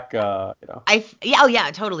 brought back, yeah, oh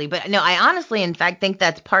yeah, totally. But no, I honestly, in fact, think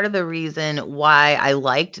that's part of the reason why I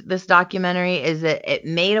liked this documentary is that it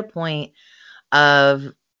made a point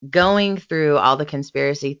of going through all the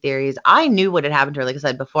conspiracy theories. I knew what had happened to her, like I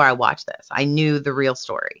said, before I watched this. I knew the real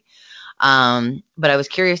story. But I was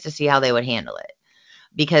curious to see how they would handle it,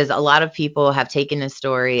 because a lot of people have taken this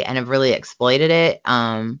story and have really exploited it.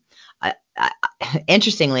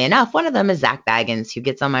 Interestingly enough, one of them is Zach Baggins, who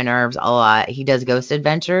gets on my nerves a lot. He does Ghost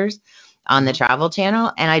Adventures on the mhm. Travel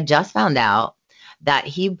Channel, and I just found out that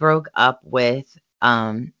he broke up with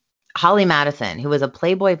Holly Madison, who was a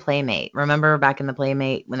Playboy Playmate. Remember back in the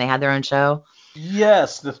Playmate when they had their own show?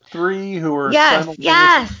 Yes, the three who were Yes, simultaneously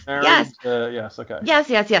yes, yes, married. Yes, okay. yes.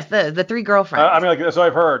 The 3 girlfriends. I mean, like, so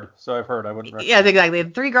I've heard. So I've heard. I wouldn't Yes, recognize. exactly.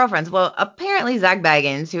 3 girlfriends. Well, apparently Zach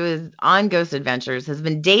Baggins, who is on Ghost Adventures, has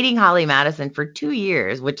been dating Holly Madison for 2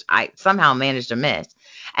 years, which I somehow managed to miss.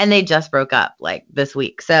 And they just broke up like this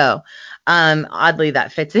week. So, oddly,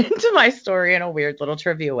 that fits into my story in a weird little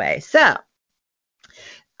trivia way. So,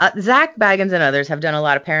 Zach Baggins and others have done a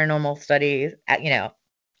lot of paranormal studies at,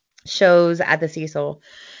 shows at the Cecil,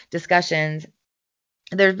 discussions.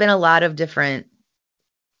 There's been a lot of different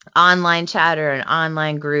online chatter and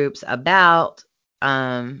online groups about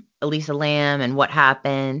Elisa Lam and what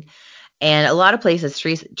happened. And a lot of places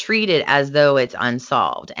treat it as though it's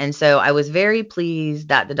unsolved. And so I was very pleased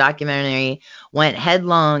that the documentary went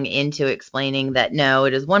headlong into explaining that no,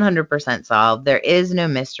 it is 100% solved. There is no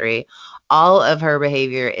mystery. All of her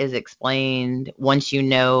behavior is explained once you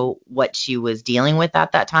know what she was dealing with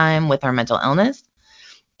at that time with her mental illness,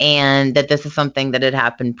 and that this is something that had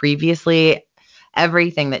happened previously.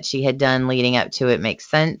 Everything that she had done leading up to it makes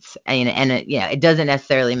sense, and it, it doesn't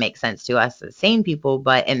necessarily make sense to us as sane people,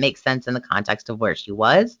 but it makes sense in the context of where she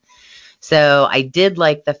was. So I did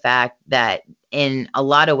like the fact that in a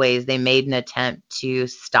lot of ways they made an attempt to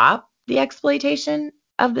stop the exploitation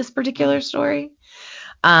of this particular Mm. story.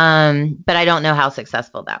 But I don't know how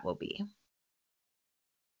successful that will be.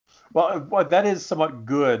 Well, that is somewhat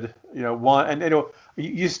good. One, and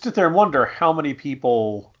you sit there and wonder how many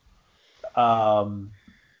people, um,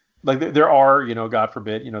 like there are, God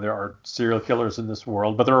forbid, there are serial killers in this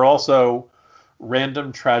world, but there are also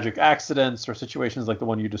random tragic accidents or situations like the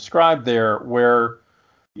one you described there, where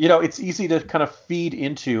it's easy to kind of feed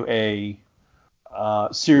into a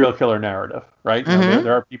serial killer narrative, right? There Mm-hmm.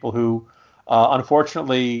 are people who,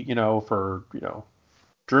 unfortunately, for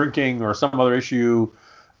drinking or some other issue,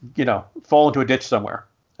 fall into a ditch somewhere,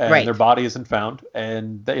 and their Right. body isn't found,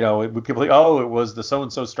 and people think, oh, it was the so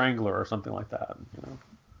and so strangler or something like that.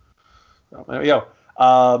 So,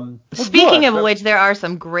 Well, Speaking good. of which, there are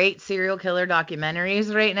some great serial killer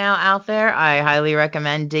documentaries right now out there. I highly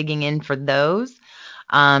recommend digging in for those.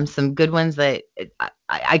 Some good ones that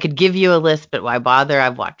I could give you a list, but why bother?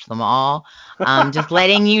 I've watched them all. Just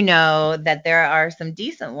letting you know that there are some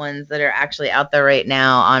decent ones that are actually out there right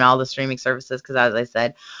now on all the streaming services. Because as I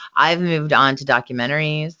said, I've moved on to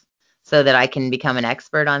documentaries so that I can become an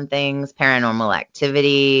expert on things, paranormal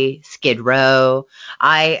activity, Skid Row.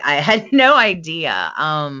 I had no idea.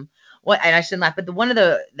 What, and I shouldn't laugh, but one of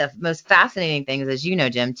the most fascinating things, as you know,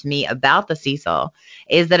 Jim, to me about the Cecil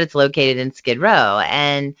is that it's located in Skid Row.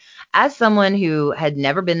 And as someone who had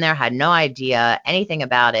never been there, had no idea anything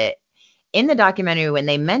about it, in the documentary, when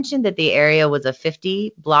they mentioned that the area was a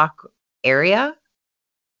 50-block area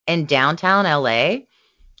in downtown LA,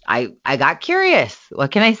 I got curious. What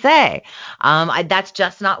can I say? That's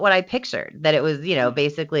just not what I pictured. That it was,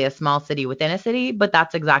 basically a small city within a city, but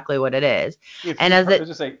that's exactly what it is. If And you've as heard, it, as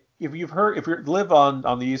I say, if you've heard, if you live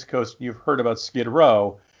on the East Coast, and you've heard about Skid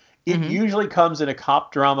Row. It mhm. usually comes in a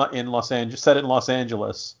cop drama in Los Angeles, set in Los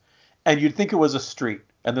Angeles, and you'd think it was a street.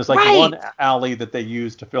 And there's like one Right. alley that they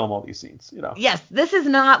use to film all these scenes. Yes, this is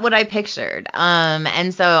not what I pictured.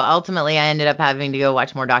 And so ultimately I ended up having to go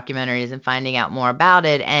watch more documentaries and finding out more about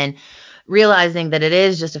it and realizing that it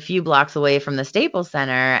is just a few blocks away from the Staples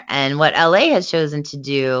Center. And what LA has chosen to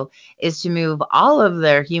do is to move all of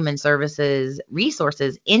their human services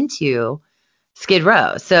resources into Skid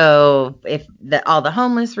Row. So if all the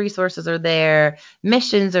homeless resources are there,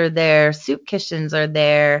 missions are there, soup kitchens are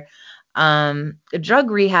there, drug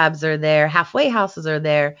rehabs are there, halfway houses are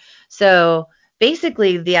there. So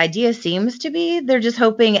basically, the idea seems to be they're just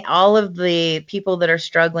hoping all of the people that are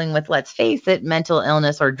struggling with, let's face it, mental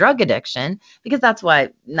illness or drug addiction, because that's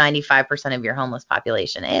what 95% of your homeless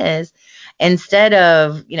population is, instead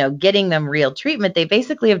of, getting them real treatment, they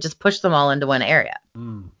basically have just pushed them all into one area.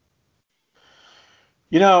 Mm.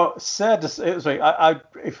 Sad to say,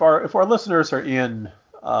 if our listeners are in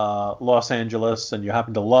Los Angeles and you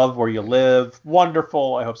happen to love where you live,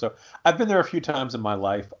 wonderful. I hope so. I've been there a few times in my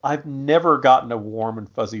life. I've never gotten a warm and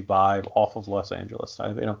fuzzy vibe off of Los Angeles.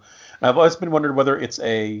 I've always been wondering whether it's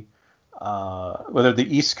whether the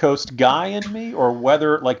East Coast guy in me or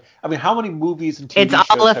whether how many movies and It's TV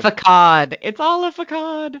all shows a have. facade. It's all a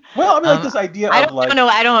facade. Well, I mean, like Um, this idea I of don't know.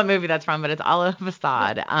 I don't know what movie that's from, but it's all a yeah.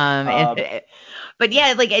 facade. Um, But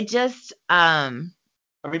yeah, like it just, I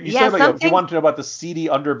mean, you said yeah, about, if you something. want to know about the seedy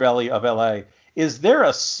underbelly of LA, is there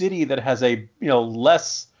a city that has a,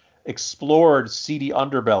 less explored seedy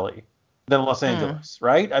underbelly than Los Mm, Angeles,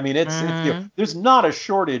 right? I mean, mm-hmm. there's not a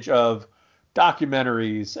shortage of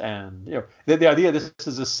documentaries and, the idea this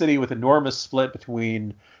is a city with enormous split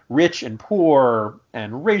between rich and poor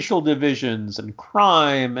and racial divisions and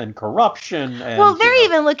crime and corruption Well, and, they're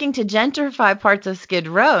even looking to gentrify parts of Skid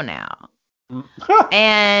Row now.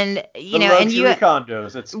 And, the and you, luxury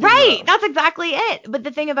condos at Skid right, Row. that's exactly it. But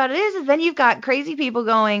the thing about it is then you've got crazy people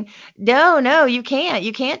going, no, no, you can't.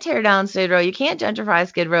 You can't tear down Skid Row. You can't gentrify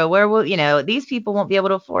Skid Row. Where will, these people won't be able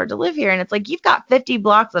to afford to live here. And it's like you've got 50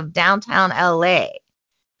 blocks of downtown LA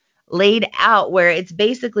laid out where it's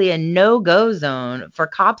basically a no-go zone for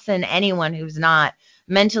cops and anyone who's not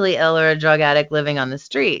mentally ill or a drug addict living on the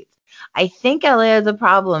streets. I think LA is a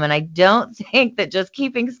problem, and I don't think that just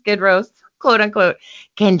keeping Skid Row, quote unquote,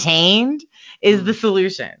 contained is the Mm,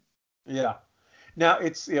 solution. yeah. Now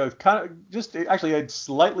it's kind of just actually a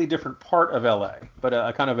slightly different part of LA, but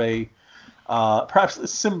a kind of a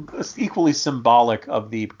perhaps equally symbolic of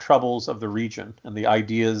the troubles of the region and the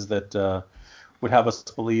ideas that would have us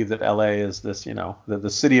believe that LA is this, the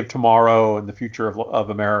city of tomorrow and the future of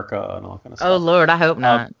America and all that kind of Oh stuff. Lord, I hope Um,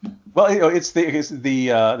 not. well,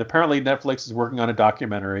 apparently Netflix is working on a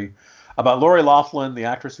documentary about Lori Loughlin, the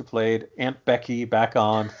actress who played Aunt Becky back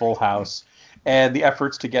on Full House, and the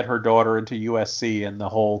efforts to get her daughter into USC and the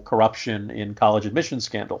whole corruption in college admission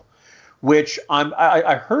scandal. Which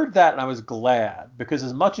I heard that and I was glad because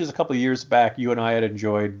as much as a couple of years back you and I had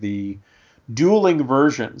enjoyed the dueling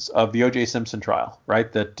versions of the O.J. Simpson trial,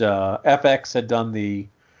 right? That FX had done the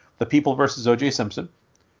People versus O.J. Simpson,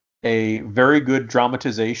 a very good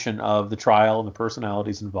dramatization of the trial and the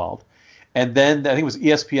personalities involved. And then I think it was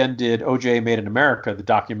ESPN did O.J. Made in America, the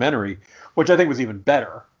documentary, which I think was even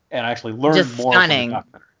better, and I actually learned Just more from the stunning.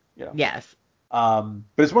 documentary. You know, Yes.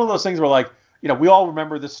 but it's one of those things where we all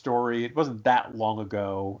remember this story. It wasn't that long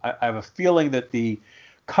ago. I have a feeling that the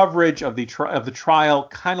coverage of the trial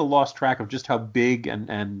kind of lost track of just how big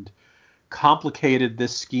and complicated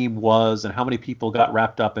this scheme was and how many people got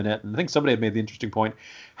wrapped up in it. And I think somebody had made the interesting point.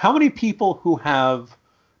 How many people who have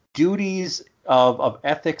duties of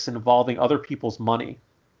ethics involving other people's money,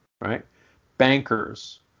 right?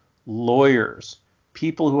 bankers, lawyers,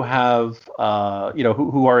 people who have,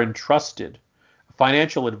 who are entrusted,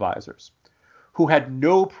 financial advisors, who had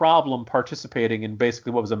no problem participating in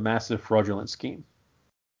basically what was a massive fraudulent scheme.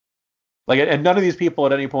 Like, and none of these people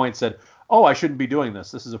at any point said, "Oh, I shouldn't be doing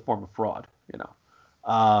this. This is a form of fraud."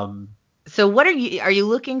 Um, So what are you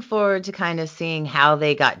looking forward to kind of seeing how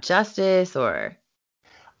they got justice or?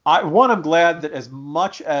 I'm glad that as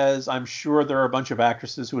much as I'm sure there are a bunch of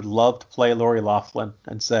actresses who would love to play Lori Loughlin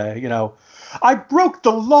and say, I broke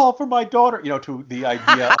the law for my daughter, to the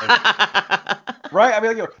idea of, right? I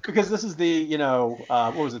mean, because this is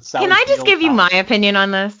what was it, Can Sally I just Field give you my House? opinion on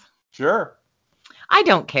this? Sure. I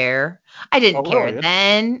don't care. I didn't Oh, care really?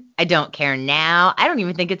 Interesting. then. I don't care now. I don't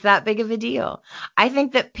even think it's that big of a deal. I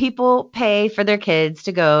think that people pay for their kids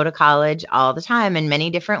to go to college all the time in many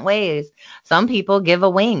different ways. Some people give a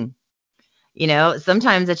wing.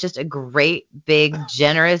 Sometimes it's just a great, big,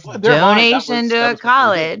 generous Well, in their mind, that donation was that to was what they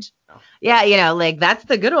were doing. college. Yeah, like that's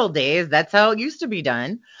the good old days. That's how it used to be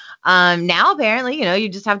done. Now apparently, you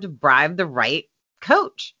just have to bribe the right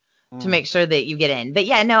coach to Mm. make sure that you get in. But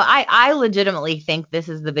yeah, no, I legitimately think this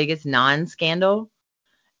is the biggest non-scandal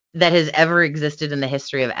that has ever existed in the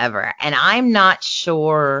history of ever. And I'm not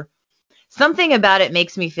sure. Something about it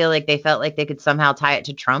makes me feel like they felt like they could somehow tie it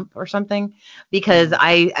to Trump or something, because Mm.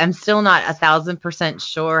 I am still not 1,000%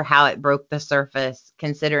 sure how it broke the surface,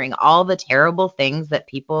 considering all the terrible things that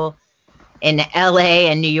people in LA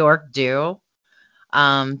and New York do,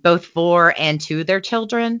 both for and to their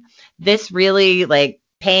children. This really, like,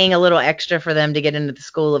 paying a little extra for them to get into the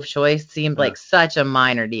school of choice seemed Yeah. like such a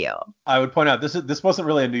minor deal. I would point out this wasn't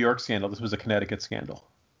really a New York scandal. This was a Connecticut scandal,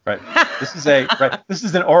 right? This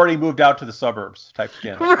is an already moved out to the suburbs type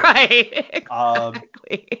scandal. Right, Um,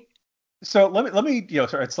 exactly. so let me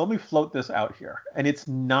sorry, so let me float this out here, and it's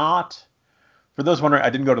not for those wondering.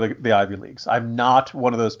 I didn't go to the Ivy Leagues. I'm not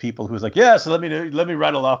one of those people who's like, yeah, so let me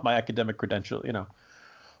rattle off my academic credential.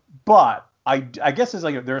 But I guess it's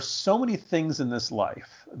like there are so many things in this life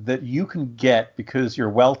that you can get because you're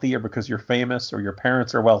wealthy or because you're famous or your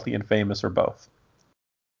parents are wealthy and famous or both.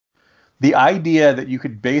 The idea that you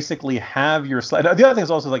could basically have your the other thing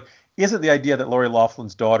is also like, isn't the idea that Lori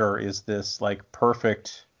Loughlin's daughter is this like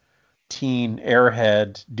perfect teen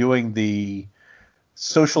airhead doing the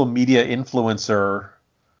social media influencer,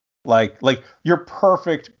 like your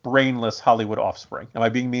perfect brainless Hollywood offspring? Am I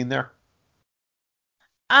being mean there?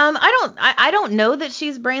 I don't know that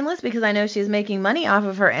she's brainless, because I know she's making money off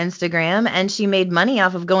of her Instagram, and she made money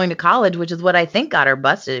off of going to college, which is what I think got her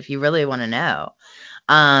busted, if you really want to know.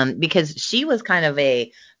 Because she was kind of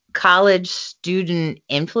a college student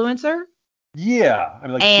influencer, Yeah, I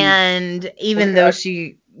mean, like and even though like,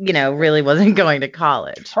 she, really wasn't going to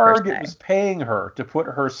college per Target se. was paying her to put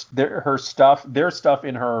their stuff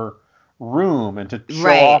in her room and to show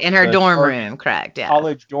Right, off in her the dorm Target room, correct, yeah.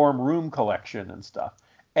 college dorm room collection and stuff.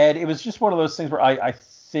 And it was just one of those things where I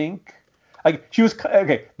think like she was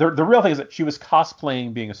okay. The real thing is that she was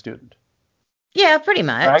cosplaying being a student, Yeah, pretty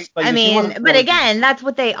right? much. I Like she mean, wasn't but really being a again, student. that's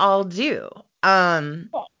what they all do. Um,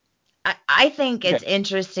 Oh, I think okay, it's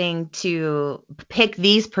interesting to pick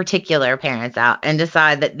these particular parents out and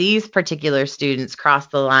decide that these particular students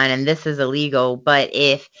crossed the line and this is illegal. But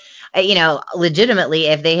if, legitimately,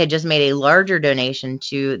 if they had just made a larger donation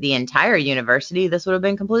to the entire university, this would have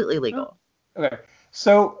been completely oh, legal. okay.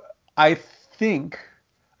 So I think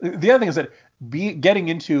the other thing is that getting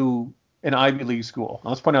into an Ivy League school. Now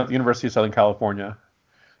let's point out the University of Southern California.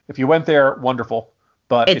 If you went there, wonderful,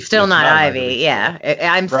 but It's it's still it's not not an Ivy Ivy. League Yeah. school,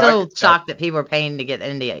 I'm right? still shocked that people are paying to get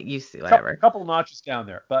into UC, whatever. Couple notches down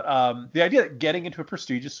there. But the idea that getting into a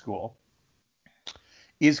prestigious school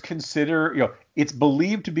is considered, it's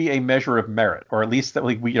believed to be a measure of merit, or at least that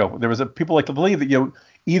like there was people like to believe that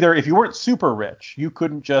either if you weren't super rich, you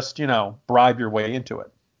couldn't just bribe your way into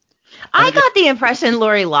it. And I again, got the impression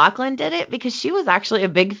Lori Loughlin did it because she was actually a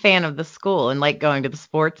big fan of the school and like going to the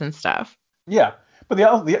sports and stuff. yeah. But the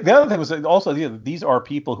other thing was that also these are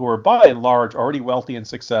people who are by and large already wealthy and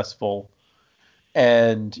successful,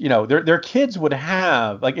 and their kids would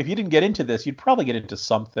have, like, if you didn't get into this, you'd probably get into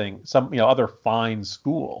some other fine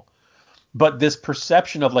school. But this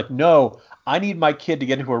perception of like, no, I need my kid to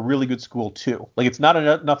get into a really good school too. Like, it's not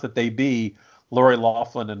enough that they be Lori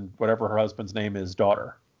Loughlin and whatever her husband's name is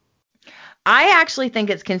daughter. I actually think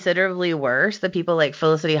it's considerably worse the people like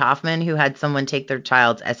Felicity Hoffman who had someone take their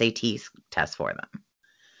child's SAT test for them.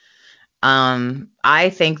 I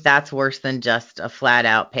think that's worse than just a flat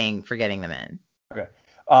out paying for getting them in. Okay.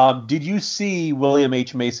 Did you see William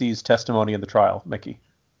H. Macy's testimony in the trial, Mickey?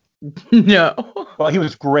 No. Well, he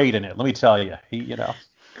was great in it. Let me tell you. He.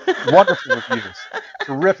 Wonderful reviews.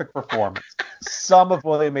 Terrific performance. Some of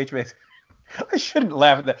William H. Macy. I shouldn't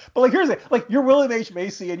laugh at that. But like here's it. Like you're William H.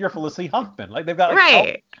 Macy and you're Felicity Huffman. Like they've got like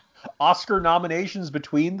Right. Oscar nominations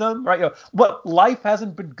between them, right? What life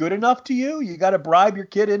hasn't been good enough to you? You got to bribe your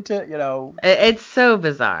kid into, It's so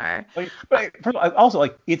bizarre. But first of all, also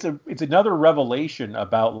like it's another revelation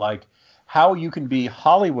about like how you can be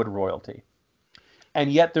Hollywood royalty,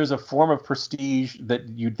 and yet there's a form of prestige that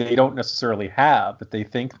they don't necessarily have that they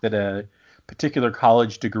think that a particular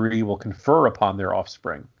college degree will confer upon their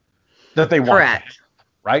offspring that they want to have, Correct.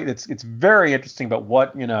 right? It's very interesting about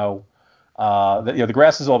what that the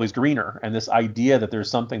grass is always greener, and this idea that there's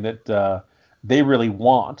something that they really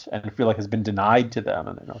want and feel like has been denied to them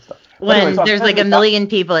and stuff. But anyway, When so I'm there's glad like we a got. million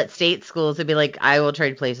people at state schools who'd be like, I will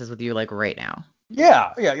trade places with you like right now.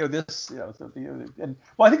 Yeah, yeah, and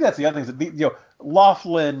well, I think that's the other thing is that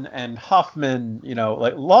Laughlin and Huffman,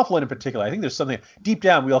 like Laughlin in particular, I think there's something deep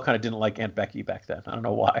down we all kind of didn't like Aunt Becky back then. I don't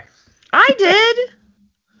know why. I did.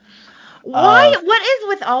 Why? Uh, What is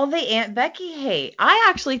with all the Aunt Becky hate? I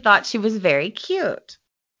actually thought she was very cute.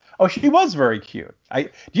 oh, she was very cute. Do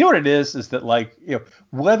you know what it is? Is that like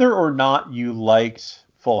whether or not you liked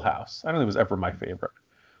Full House, I don't think it was ever my favorite.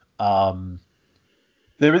 Um,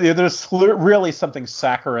 there's really something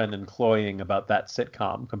saccharine and cloying about that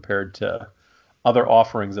sitcom compared to other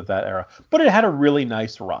offerings of that era. But it had a really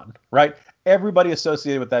nice run, right? Everybody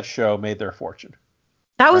associated with that show made their fortune,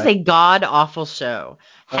 That was right? a god awful show.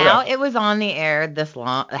 Oh yeah, How it was on the air this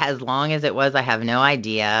long, as long as it was, I have no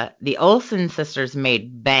idea. The Olsen sisters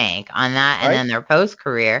made bank on that and right. then their post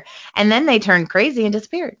career, and then they turned crazy and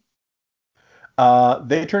disappeared.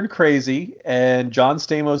 They turned crazy, and John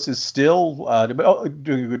Stamos is still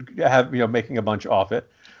doing good, making a bunch off it.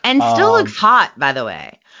 And still looks Um, hot, by the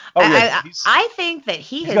way. oh yeah, I think that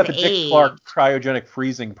he he's has got the Dick Clark aged. cryogenic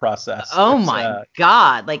freezing process. Oh That's my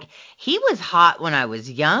God. Like he was hot when I was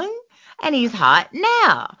young and he's hot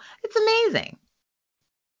now. It's amazing.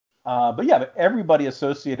 but yeah, but everybody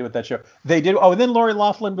associated with that show. They did. Oh, and then Lori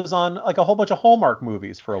Loughlin was on like a whole bunch of Hallmark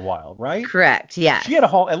movies for a while, right? Correct. She had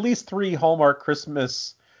Yes. at least three Hallmark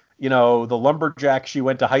Christmas. The lumberjack she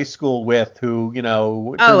went to high school with, who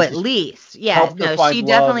Oh, at least. Yeah. helped her No, find she love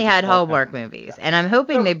definitely in a had small town. Hallmark movies Yeah. and I'm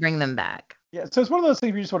hoping So they bring them back. yeah, so it's one of those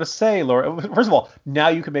things you just want to say, Laura. First of all, now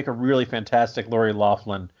you can make a really fantastic Lori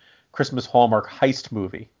Loughlin Christmas Hallmark heist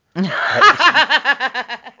movie,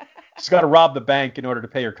 right? She's got to rob the bank in order to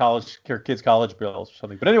pay her kids' college bills or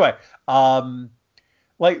something. But anyway, um,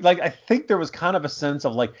 like I think there was kind of a sense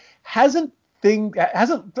of like haven't wasn't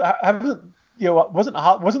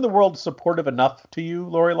the world supportive enough to you,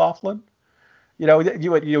 Lori Loughlin? You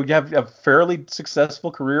have a fairly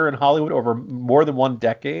successful career in Hollywood over more than one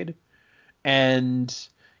decade, and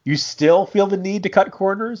you still feel the need to cut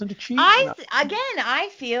corners and to cheat? I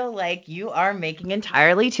feel like you are making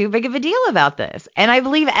entirely too big of a deal about this, and I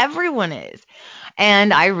believe everyone is.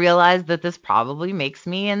 And I realize that this probably makes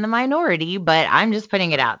me in the minority, but I'm just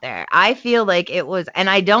putting it out there. I feel like it was, and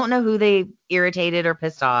I don't know who they irritated or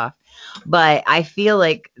pissed off, but I feel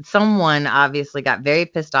like someone obviously got very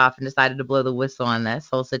pissed off and decided to blow the whistle on this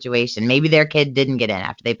whole situation. Maybe their kid didn't get in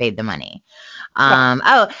after they paid the money. Yeah,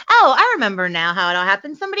 I remember now how it all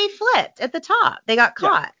happened. Somebody flipped at the top. They got yeah,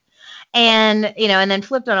 caught. And, and then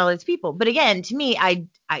flipped on all these people. But again, to me,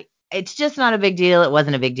 it's just not a big deal. It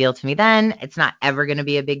wasn't a big deal to me then. It's not ever going to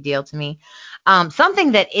be a big deal to me.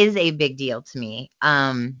 Something that is a big deal to me,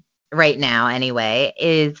 right now anyway,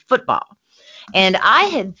 is football. And I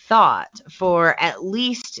had thought for at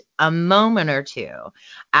least a moment or two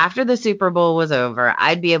after the Super Bowl was over,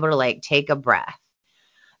 I'd be able to like take a breath.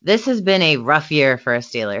 This has been a rough year for a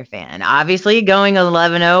Steeler fan. Obviously, going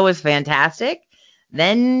 11-0 was fantastic.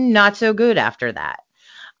 Then not so good after that.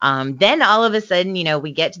 Then all of a sudden,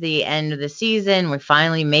 we get to the end of the season. We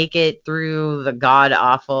finally make it through the god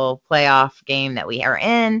awful playoff game that we are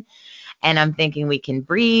in. And I'm thinking we can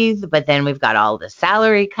breathe, but then we've got all the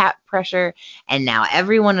salary cap pressure. And now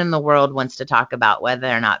everyone in the world wants to talk about whether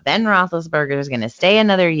or not Ben Roethlisberger is going to stay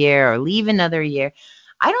another year or leave another year.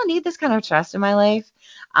 I don't need this kind of trust in my life.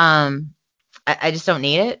 I just don't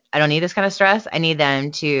need it. I don't need this kind of stress. I need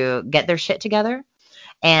them to get their shit together.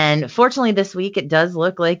 And fortunately, this week it does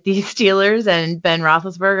look like the Steelers and Ben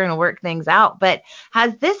Roethlisberger are going to work things out. But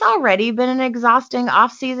has this already been an exhausting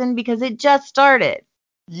offseason because it just started?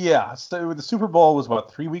 yeah. So the Super Bowl was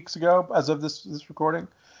what 3 weeks ago, as of this recording.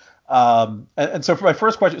 And so for my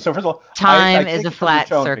first question, so first of all, I Time is take a it from your flat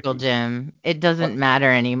tone, circle, Vicky. Jim. It doesn't What? matter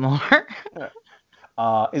anymore.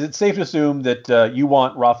 Is it safe to assume that you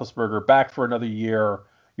want Roethlisberger back for another year?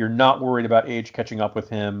 You're not worried about age catching up with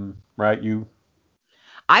him, right?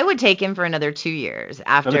 I would take him for another 2 years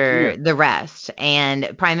Another 2 years. after the rest,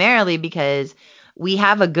 and primarily because we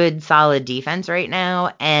have a good, solid defense right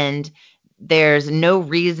now, and there's no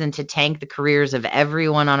reason to tank the careers of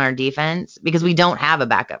everyone on our defense because we don't have a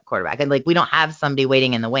backup quarterback, and like we don't have somebody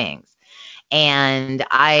waiting in the wings. And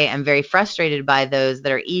I am very frustrated by those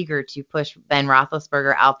that are eager to push Ben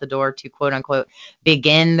Roethlisberger out the door to quote unquote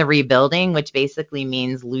begin the rebuilding, which basically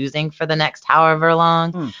means losing for the next however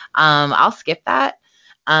long. I'll skip that.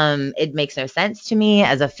 It makes no sense to me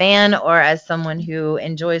as a fan or as someone who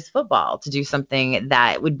enjoys football to do something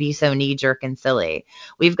that would be so knee jerk and silly.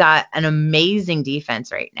 We've got an amazing defense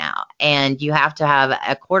right now, and you have to have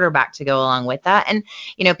a quarterback to go along with that. And,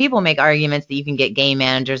 you know, people make arguments that you can get game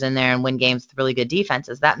managers in there and win games with really good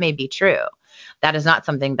defenses. That may be true. That is not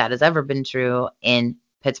something that has ever been true in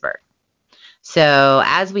Pittsburgh. So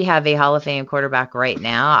as we have a Hall of Fame quarterback right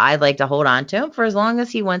now, I'd like to hold on to him for as long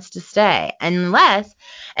as he wants to stay. Unless,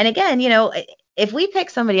 and again, you know, if we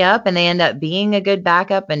pick somebody up and they end up being a good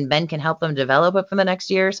backup and Ben can help them develop it for the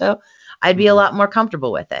next year or so, I'd be a lot more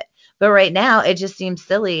comfortable with it. But right now, it just seems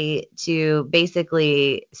silly to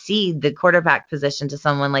basically cede the quarterback position to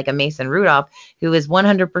someone like a Mason Rudolph, who is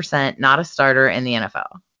 100% not a starter in the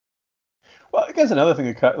NFL. Well, I guess another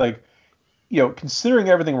thing that like, you know, considering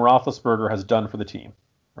everything Roethlisberger has done for the team,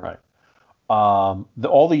 right?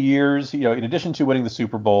 All the years, you know, in addition to winning the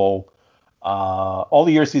Super Bowl, all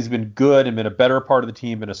the years he's been good and been a better part of the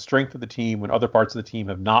team, been a strength of the team when other parts of the team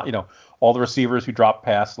have not, you know, all the receivers who dropped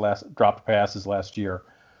passes last year.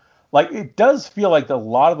 Like it does feel like a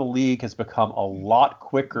lot of the league has become a lot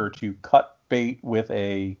quicker to cut bait with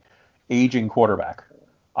a aging quarterback,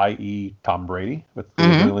 i.e. Tom Brady with the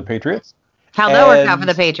New England Patriots. How'd that work out for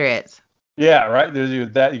the And Patriots? yeah, right. There's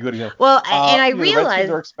that you go to Well, and I you know, the Redskins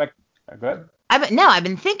realized are expecting. Go ahead. I've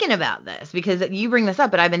been thinking about this because you bring this up,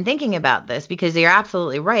 but I've been thinking about this because you're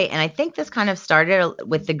absolutely right. And I think this kind of started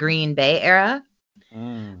with the Green Bay era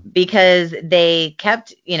because they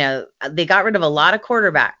kept, you know, they got rid of a lot of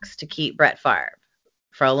quarterbacks to keep Brett Favre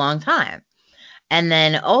for a long time. And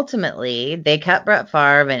then ultimately they cut Brett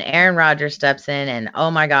Favre and Aaron Rodgers steps in and oh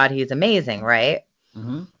my God, he's amazing, right?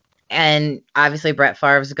 Mm-hmm. And obviously Brett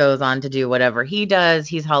Favre goes on to do whatever he does.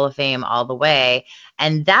 He's Hall of Fame all the way.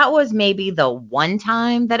 And that was maybe the one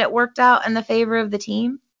time that it worked out in the favor of the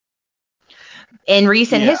team in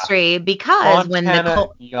recent Yeah, history because when the Montana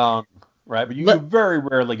Colts, and Young, right? But you look, very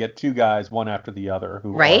rarely get two guys one after the other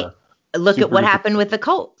who right? are Look at super what duper. happened with the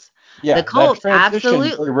Colts. The Yeah, that Colts transition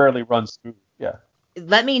absolutely very rarely runs smooth. Yeah.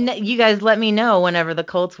 you guys let me know whenever the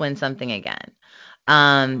Colts win something again.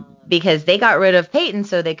 Because they got rid of Peyton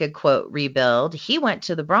so they could quote rebuild. He went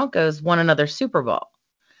to the Broncos, won another Super Bowl.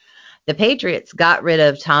 The Patriots got rid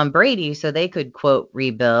of Tom Brady so they could, quote,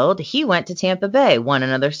 rebuild. He went to Tampa Bay, won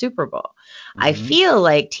another Super Bowl. I feel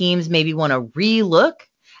like teams maybe want to relook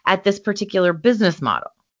at this particular business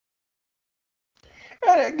model.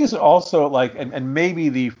 And I guess also like, and maybe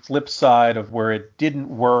the flip side of where it didn't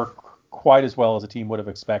work quite as well as a team would have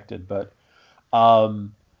expected, but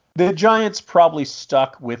the Giants probably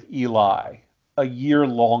stuck with Eli a year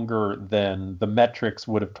longer than the metrics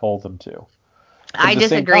would have told them to. But I at the same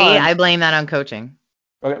disagree. time, I blame that on coaching.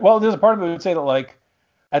 okay, well, there's a part of me that would say that like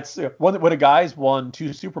that's when a guy's won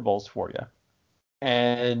two Super Bowls for you,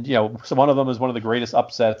 and you know, so one of them is one of the greatest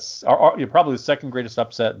upsets, or you know, probably the second greatest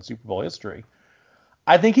upset in Super Bowl history.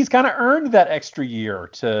 I think he's kind of earned that extra year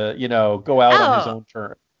to, you know, go out on his Oh, own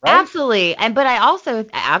terms, right? absolutely. But I also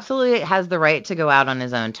absolutely has the right to go out on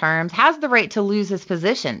his own terms, has the right to lose his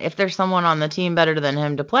position if there's someone on the team better than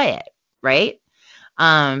him to play it, right?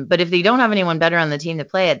 But if they don't have anyone better on the team to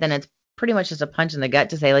play it, then it's pretty much just a punch in the gut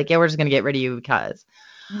to say, like, yeah, we're just going to get rid of you because.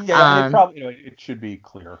 Yeah, and it Um, probably, you know, it should be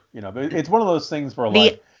clear, you know, but it's one of those things where the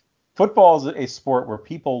like football is a sport where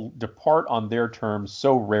people depart on their terms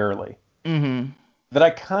so rarely mm-hmm, that I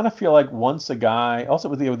kind of feel like once a guy, also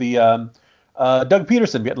with the Doug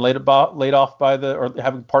Peterson getting laid off by or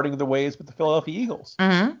having parting of the ways with the Philadelphia Eagles.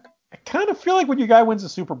 mm-hmm. I kind of feel like when your guy wins a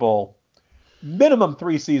Super Bowl, minimum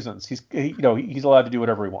 3 seasons, you know, he's allowed to do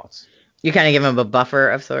whatever he wants. You kind of give him a buffer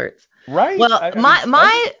of sorts. Right? Well, I mean,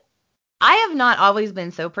 right? I have not always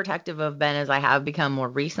been so protective of Ben as I have become more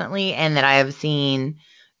recently, and that I have seen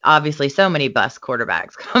obviously so many bust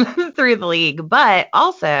quarterbacks come through the league. But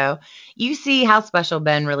also, you see how special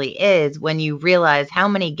Ben really is when you realize how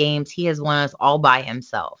many games he has won us all by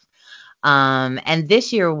himself. And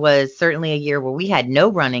this year was certainly a year where we had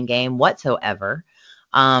no running game whatsoever.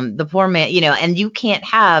 The poor man, you know, and you can't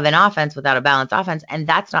have an offense without a balanced offense. And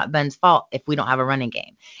that's not Ben's fault if we don't have a running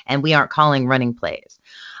game and we aren't calling running plays.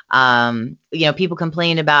 People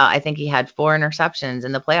complain about, I think he had 4 interceptions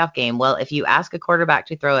in the playoff game. Well, if you ask a quarterback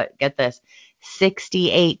to throw it, get this,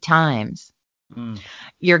 68 times,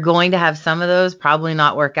 you're going to have some of those probably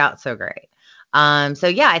not work out so great. So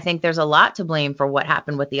yeah, I think there's a lot to blame for what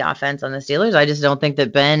happened with the offense on the Steelers. I just don't think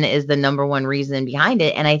that Ben is the number one reason behind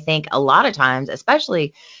it. And I think a lot of times,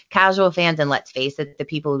 especially casual fans, and let's face it, the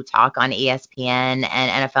people who talk on ESPN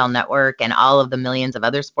and NFL Network and all of the millions of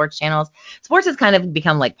other sports channels, sports has kind of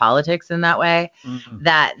become like politics in that way,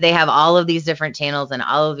 that they have all of these different channels and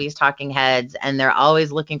all of these talking heads, and they're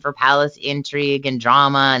always looking for palace intrigue and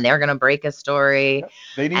drama, and they're going to break a story.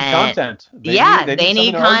 They need content. They need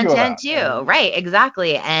need something to argue content about. too. Right,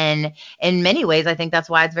 exactly. And in many ways, I think that's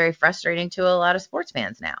why it's very frustrating to a lot of sports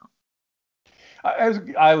fans now.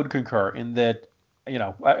 I would concur in that,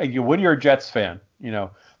 when you're a Jets fan, the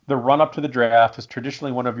run up to the draft is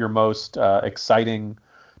traditionally one of your most exciting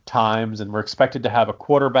times, and we're expected to have a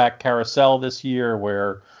quarterback carousel this year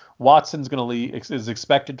where Watson's going to leave, is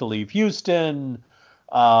expected to leave Houston.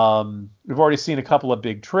 We've already seen a couple of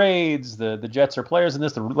big trades. The Jets are players in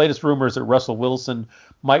this. The latest rumor is that Russell Wilson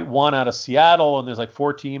might want out of Seattle, and there's like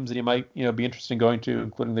 4 teams that he might be interested in going to,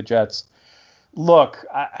 including the Jets. Look,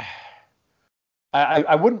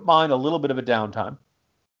 I wouldn't mind a little bit of a downtime,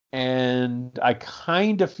 and I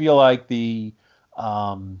kind of feel like the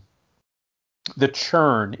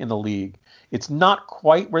churn in the league, it's not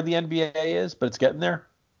quite where the NBA is, but it's getting there.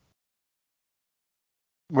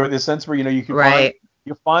 Where the sense where you can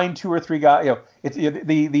find 2 or 3 guys. It's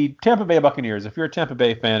the Tampa Bay Buccaneers. If you're a Tampa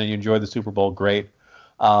Bay fan and you enjoy the Super Bowl, great.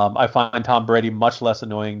 I find Tom Brady much less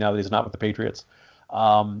annoying now that he's not with the Patriots.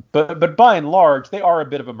 But by and large, they are a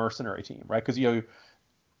bit of a mercenary team, right? Because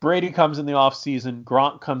Brady comes in the offseason,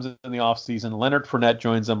 Gronk comes in the offseason, Leonard Fournette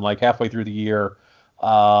joins them like halfway through the year.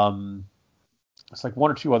 It's like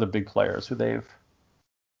 1 or 2 other big players who they've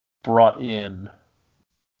brought in.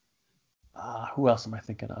 Who else am I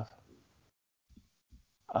thinking of?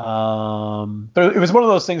 But it was one of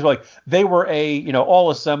those things where like they were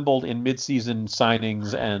all assembled in midseason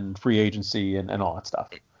signings and free agency and all that stuff.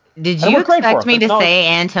 Did you expect me to say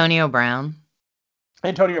Antonio Brown?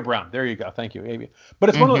 Antonio Brown. There you go. Thank you, Amy. But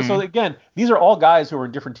it's one of those. So again, these are all guys who were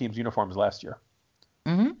in different teams' uniforms last year,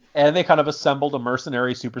 and they kind of assembled a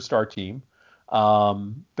mercenary superstar team.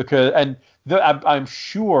 I'm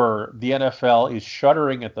sure the NFL is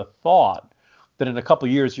shuddering at the thought that in a couple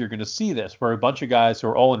of years you're going to see this, where a bunch of guys who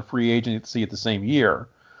are all in free agency at the same year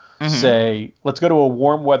say, let's go to a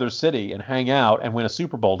warm weather city and hang out and win a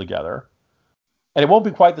Super Bowl together. And it won't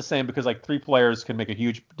be quite the same because like 3 players can make a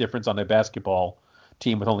huge difference on a basketball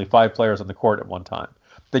team with only 5 players on the court at one time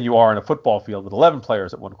than you are in a football field with 11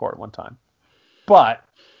 players at one court at one time. But,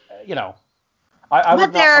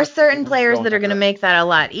 but there are certain players that are going to make that a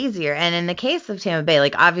lot easier. And in the case of Tampa Bay,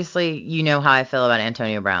 like obviously you know how I feel about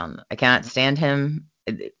Antonio Brown. I cannot stand him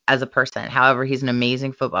as a person. However, he's an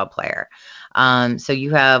amazing football player. So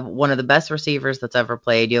you have one of the best receivers that's ever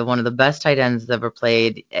played. You have one of the best tight ends that's ever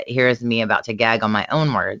played. Here is me about to gag on my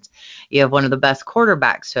own words. You have one of the best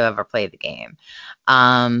quarterbacks to ever play the game.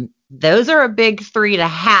 Those are a big 3 to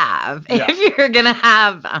have if you're going to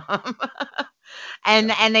have them.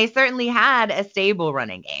 And they certainly had a stable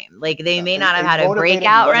running game. Like they may not have had a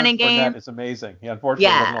breakout running game. It's amazing. He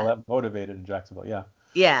unfortunately wasn't all that motivated in Jacksonville. Yeah.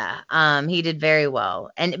 Yeah. He did very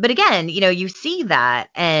well. But again, you see that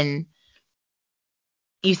and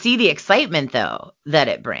you see the excitement though that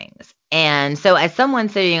it brings. And so as someone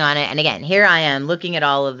sitting on it, and again, here I am looking at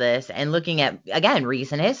all of this and looking at, again,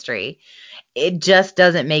 recent history, it just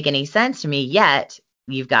doesn't make any sense to me yet.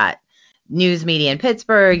 You've got news media in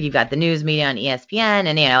Pittsburgh, you've got the news media on ESPN,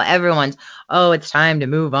 and everyone's, oh, it's time to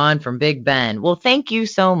move on from Big Ben. Well, thank you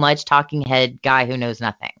so much, talking head guy who knows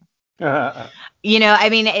nothing.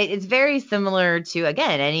 It's very similar to,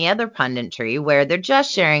 again, any other punditry where they're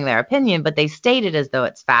just sharing their opinion, but they state it as though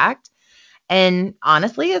it's fact. And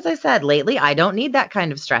honestly, as I said, lately, I don't need that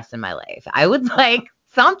kind of stress in my life. I would like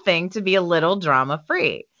something to be a little drama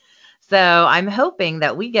free. So I'm hoping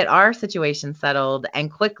that we get our situation settled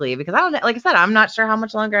and quickly, because like I said, I'm not sure how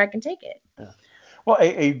much longer I can take it. Yeah. Well,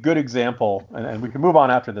 a good example, and we can move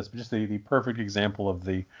on after this, but just the perfect example of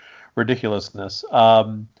the ridiculousness.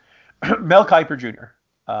 Mel Kiper Jr.,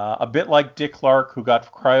 a bit like Dick Clark, who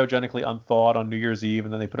got cryogenically unthawed on New Year's Eve,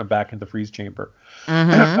 and then they put him back into the freeze chamber.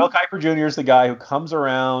 Mel Kiper Jr. is the guy who comes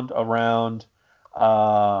around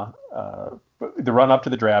the run up to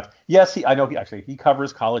the draft. Yes, I know he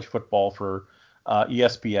covers college football for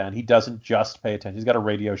ESPN. He doesn't just pay attention. He's got a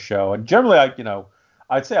radio show, and generally,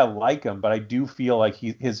 I'd say I like him, but I do feel like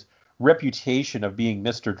his reputation of being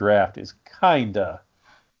Mr. Draft is kind of,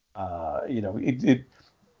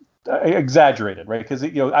 exaggerated, right? Because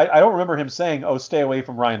I don't remember him saying, "Oh, stay away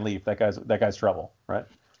from Ryan Leaf. That guy's trouble," right?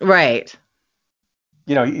 Right.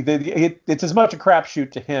 It's as much a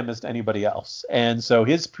crapshoot to him as to anybody else. And so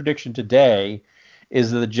his prediction today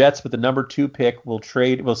is that the Jets with the number 2 pick will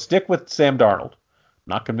stick with Sam Darnold.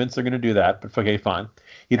 Not convinced they're going to do that, but okay, fine.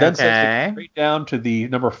 He then says they Okay. trade down to the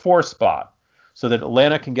number 4 spot so that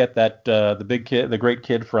Atlanta can get that the big kid, the great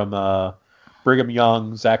kid from Brigham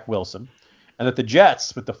Young, Zach Wilson, and that the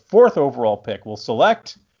Jets with the 4th overall pick will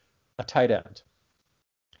select a tight end.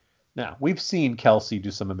 Now, we've seen Kelsey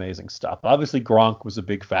do some amazing stuff. Obviously, Gronk was a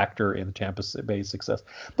big factor in Tampa Bay's success.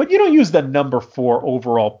 But you don't use the number 4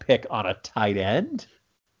 overall pick on a tight end,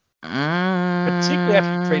 particularly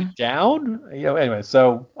after you trade Mm, down. Anyway,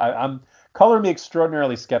 so I'm color me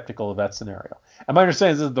extraordinarily skeptical of that scenario. And my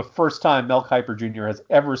understanding is this is the first time Mel Kiper Jr. has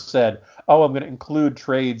ever said, "Oh, I'm going to include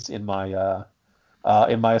trades in my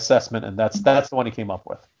assessment," and that's the one he came up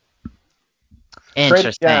with.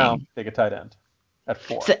 Trading down, interesting. take a tight end at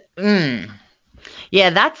 4. So, yeah,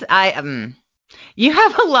 that's I you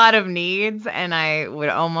have a lot of needs, and I would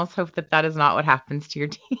almost hope that that is not what happens to your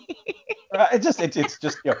team. It's just like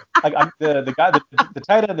the guy the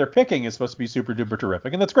tight end they're picking is supposed to be super duper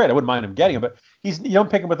terrific, and that's great. I wouldn't mind him getting him, but you don't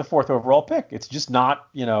pick him with the 4th overall pick. It's just not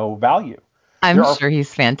value. I'm There are sure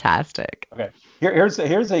he's fantastic. okay. Here's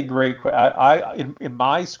a great I in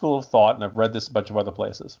my school of thought, and I've read this a bunch of other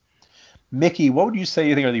places. Mickey, what would you say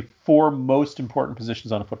you think are the 4 most important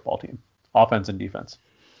positions on a football team, offense and defense?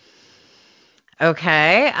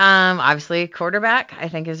 Okay. Obviously quarterback I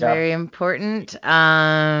think is Yeah. very important.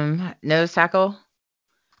 Nose tackle,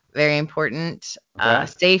 very important. Okay.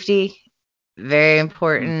 Safety, very Hmm.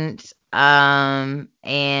 important. And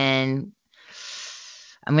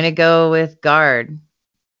I'm gonna go with guard.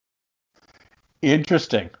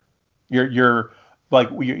 Interesting. You're like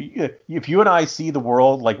if you and I see the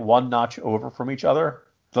world like one notch over from each other,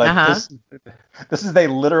 like Uh-huh. this is a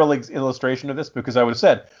literal illustration of this because I would have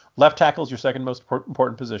said left tackle is your second most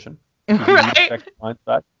important position because you need to Right. protect the blind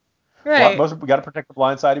side. Right. We got to protect the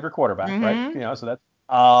blind side of your quarterback, right? Mhm. So that's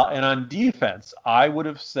and on defense, I would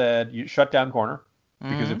have said you shut down corner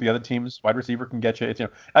because if Mhm. the other team's wide receiver can get you, it's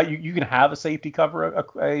you can have a safety cover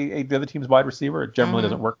the other team's wide receiver. It generally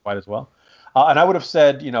doesn't Mhm. work quite as well. And I would have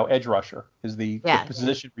said edge rusher is the Yes.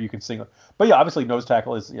 position where you can single. But yeah, obviously nose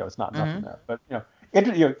tackle is it's not nothing Mhm. there. But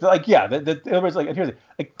like yeah, everybody's like and here's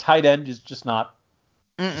like tight end is just not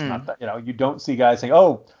Mm-mm. that you don't see guys saying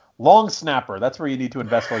long snapper. That's where you need to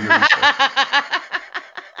invest all your resources.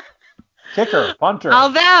 Kicker, punter.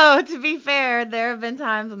 Although, to be fair, there have been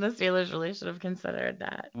times when the Steelers really should have considered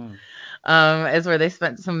that. Mm, Is where they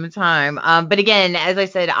spent some time. But again, as I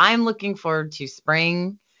said, I'm looking forward to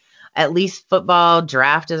spring. At least football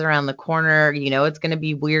draft is around the corner. You know, it's going to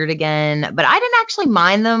be weird again. But I didn't actually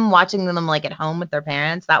mind them watching them like at home with their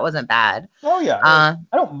parents. That wasn't bad. Oh yeah, Uh,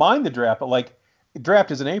 I don't mind the draft, but like the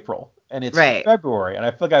draft is in April and it's right. February, and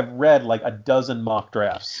I feel like I've read like a dozen mock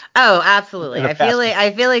drafts Oh, in absolutely. the I feel past like week.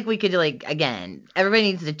 I feel like we could like again. Everybody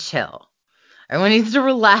needs to chill. Everyone needs to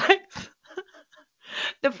relax.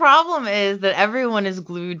 The problem is that everyone is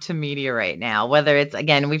glued to media right now, whether it's,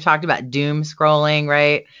 again, we've talked about doom scrolling,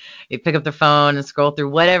 right? You pick up their phone and scroll through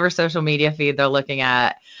whatever social media feed they're looking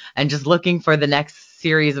at and just looking for the next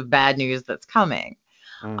series of bad news that's coming.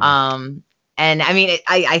 Mm. Um, and I mean,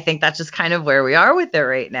 I think that's just kind of where we are with it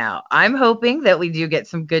right now. I'm hoping that we do get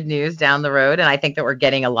some good news down the road, and I think that we're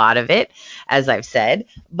getting a lot of it, as I've said.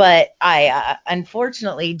 But I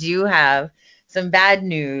unfortunately do have some bad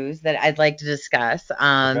news that I'd like to discuss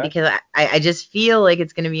Okay. because I just feel like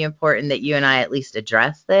it's going to be important that you and I at least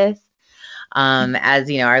address this. As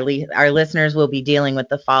you know, our listeners will be dealing with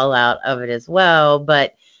the fallout of it as well.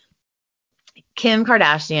 But Kim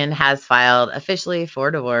Kardashian has filed officially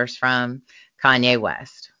for divorce from Kanye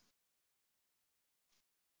West.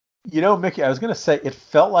 Mickey, I was gonna say it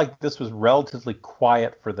felt like this was relatively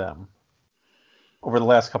quiet for them over the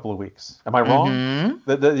last couple of weeks. Am I wrong? Mm-hmm.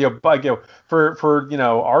 For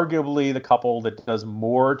arguably the couple that does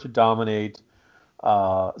more to dominate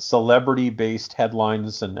celebrity-based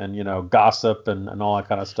headlines and gossip and all that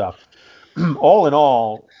kind of stuff. All in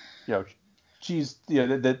all, you know, she's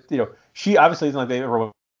she obviously isn't like they ever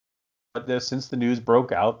went this since the news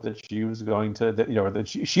broke out that she was going to that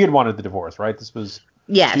she had wanted the divorce, right? This was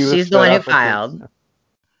Yes, she was she's the fed one who up with this. filed.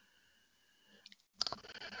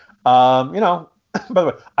 By the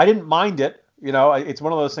way, I didn't mind it. It's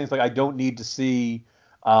one of those things like I don't need to see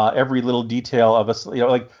every little detail of a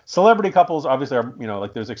like celebrity couples obviously are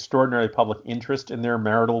like there's extraordinary public interest in their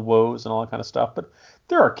marital woes and all that kind of stuff, but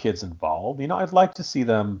there are kids involved. I'd like to see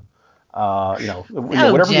them Oh,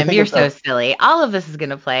 whatever you Jim, think you're of. so silly. All of this is going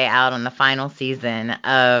to play out on the final season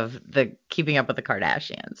of the Keeping Up with the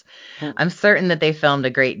Kardashians. I'm certain that they filmed a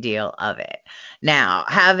great deal of it. Now,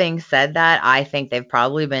 having said that, I think they've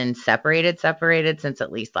probably been separated since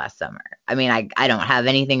at least last summer. I mean, I don't have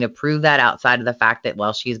anything to prove that outside of the fact that,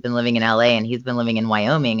 well, she's been living in LA and he's been living in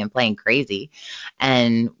Wyoming and playing crazy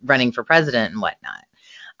and running for president and whatnot.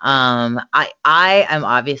 I am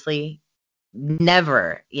obviously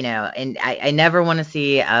never, and I never want to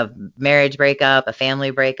see a marriage breakup, a family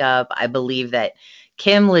breakup. I believe that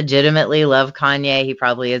Kim legitimately loved Kanye. He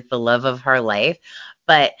probably is the love of her life,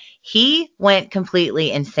 but he went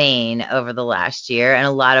completely insane over the last year, and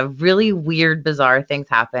a lot of really weird, bizarre things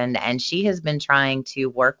happened. And she has been trying to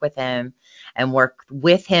work with him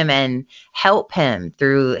and help him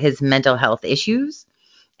through his mental health issues,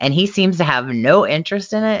 and he seems to have no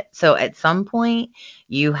interest in it. So at some point,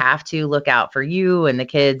 you have to look out for you and the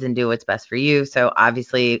kids and do what's best for you. So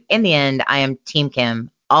obviously, in the end, I am Team Kim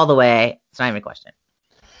all the way. It's not even a question.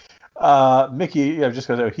 Mickey, just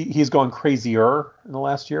because he's gone crazier in the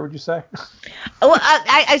last year, would you say? Well,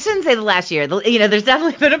 I shouldn't say the last year. There's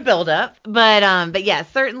definitely been a buildup, but yeah,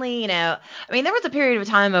 certainly, I mean, there was a period of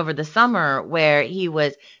time over the summer where he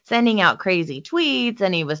was sending out crazy tweets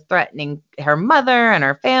and he was threatening her mother and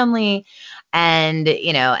her family, and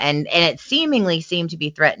and it seemingly seemed to be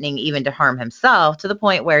threatening even to harm himself, to the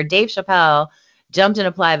point where Dave Chappelle jumped in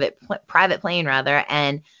a private plane rather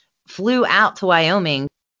and flew out to Wyoming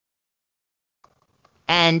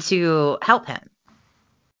and to help him.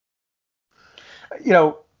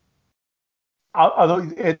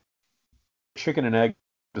 Although it chicken and egg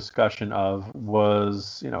discussion of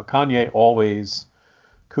was Kanye always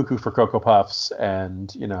cuckoo for Cocoa Puffs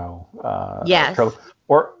and Yes.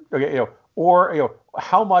 or okay,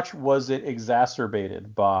 how much was it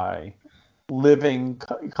exacerbated by living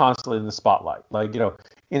constantly in the spotlight? Like,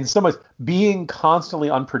 in some ways, being constantly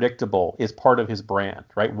unpredictable is part of his brand,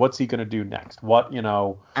 right? What's he going to do next? What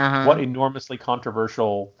enormously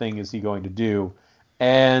controversial thing is he going to do?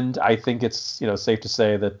 And I think it's safe to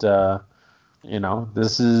say that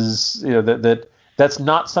this is that's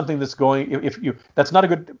not something that's going if you that's not a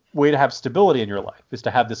good way to have stability in your life, is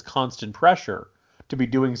to have this constant pressure to be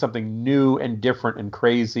doing something new and different and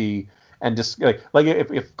crazy, and just like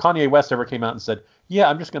if Kanye West ever came out and said, yeah,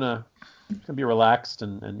 I'm just gonna be relaxed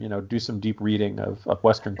and do some deep reading of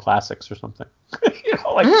Western classics or something.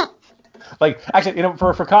 Like actually,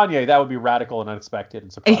 for Kanye, that would be radical and unexpected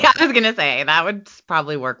and surprising. Yeah, I was gonna say that would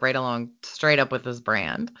probably work right along straight up with his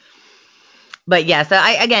brand. But yeah, so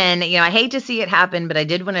I hate to see it happen, but I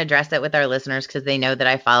did want to address it with our listeners because they know that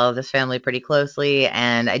I follow this family pretty closely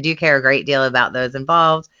and I do care a great deal about those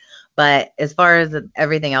involved. But as far as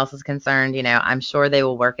everything else is concerned, I'm sure they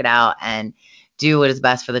will work it out and do what is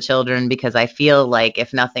best for the children, because I feel like,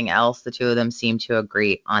 if nothing else, the two of them seem to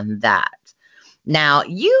agree on that. Now,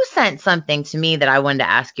 you sent something to me that I wanted to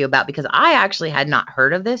ask you about because I actually had not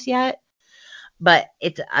heard of this yet. But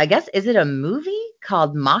I guess, is it a movie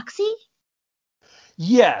called Moxie?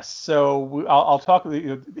 Yes. So I'll talk with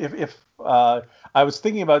you if I was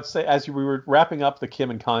thinking about, say, as we were wrapping up the Kim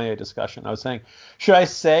and Kanye discussion, I was saying, should I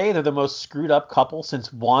say they're the most screwed up couple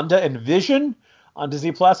since Wanda and Vision on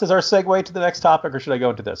Disney Plus as our segue to the next topic, or should I go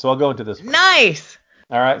into this? So I'll go into this first. Nice.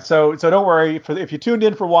 All right. So don't worry, if you tuned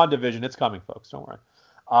in for WandaVision, it's coming, folks. Don't worry.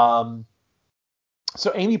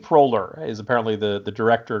 So Amy Poehler is apparently the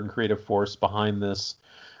director and creative force behind this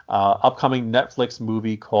upcoming Netflix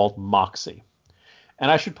movie called Moxie. And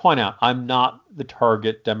I should point out, I'm not the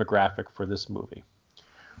target demographic for this movie.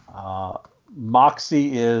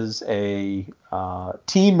 Moxie is a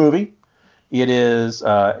teen movie. It is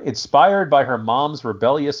inspired by her mom's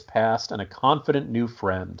rebellious past and a confident new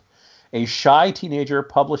friend. A shy teenager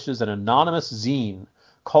publishes an anonymous zine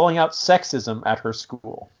calling out sexism at her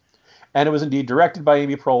school. And it was indeed directed by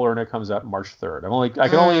Amy Poehler, and it comes out March 3rd. I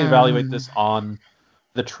can only evaluate this on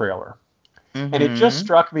the trailer. Mm-hmm. And it just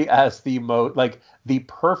struck me as the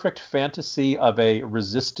perfect fantasy of a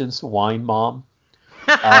resistance wine mom.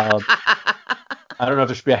 I don't know if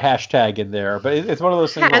there should be a hashtag in there, but it's one of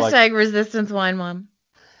those things where, like, Hashtag resistance wine mom.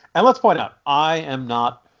 and let's point out, I am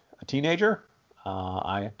not a teenager.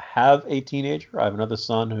 I have a teenager. I have another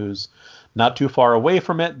son who's not too far away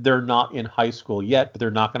from it. They're not in high school yet, but they're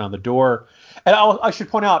knocking on the door. And I should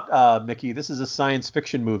point out, Mickey, this is a science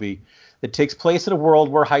fiction movie that takes place in a world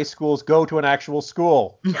where high schools go to an actual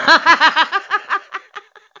school. It's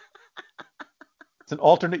an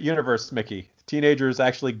alternate universe, Mickey. Teenagers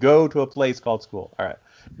actually go to a place called school. All right.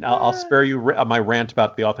 Now I'll spare you my rant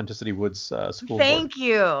about the Authenticity Woods school board. Thank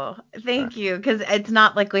you. All right. Thank you. Because it's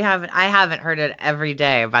not like I haven't heard it every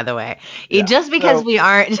day, by the way. Yeah. Just because So we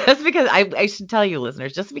aren't, just because I should tell you,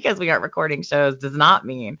 listeners, just because we aren't recording shows does not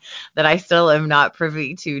mean that I still am not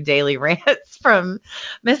privy to daily rants from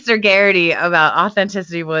Mr. Garrity about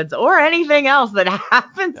Authenticity Woods or anything else that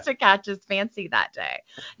happens yeah. to catch his fancy that day.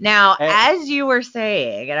 Now, And, as you were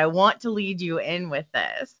saying, and I want to lead you in with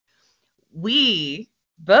this, we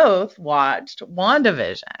both watched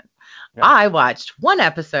WandaVision. yeah. I watched one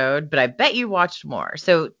episode, but I bet you watched more.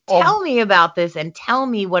 So Oh, tell me about this and tell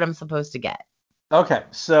me what I'm supposed to get. okay.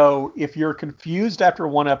 So if you're confused after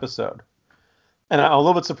one episode, and I'm a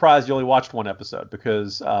little bit surprised you only watched one episode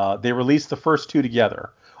because they released the first two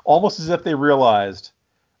together, almost as if they realized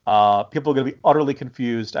people are going to be utterly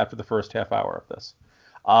confused after the first half hour of this.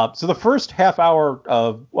 So the first half hour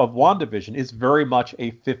of WandaVision is very much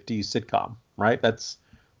a 50s sitcom, right? That's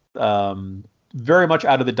very much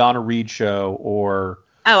out of the Donna Reed show or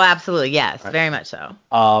Oh, absolutely. Yes, right, very much so.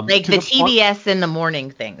 Like to the the point, TBS in the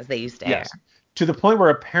morning things they used to air. yes, to the point where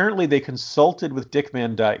apparently they consulted with Dick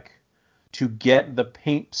Van Dyke to get the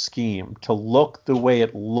paint scheme to look the way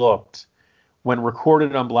it looked when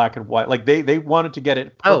recorded on black and white. Like they wanted to get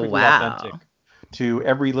it Oh, perfectly authentic wow. to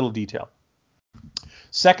every little detail.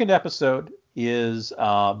 Second episode is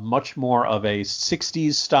much more of a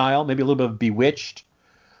 60s style, maybe a little bit of Bewitched.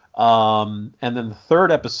 And then the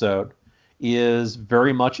third episode is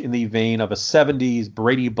very much in the vein of a 70s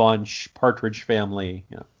Brady Bunch, Partridge Family.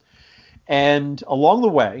 You know. And along the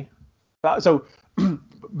way, so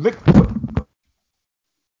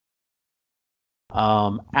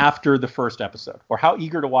after the first episode, or how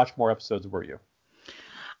eager to watch more episodes were you?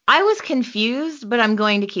 I was confused, but I'm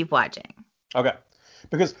going to keep watching. Okay.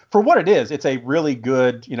 Because for what it is, it's a really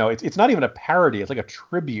good, it's not even a parody. It's like a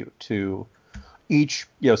tribute to each,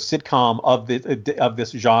 sitcom of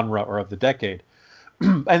this genre or of the decade.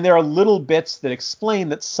 And there are little bits that explain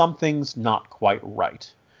that something's not quite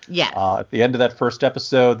right. Yes. At the end of that first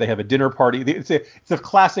episode, they have a dinner party. It's a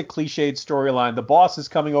classic cliched storyline. The boss is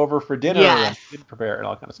coming over for dinner and Yes. didn't prepare and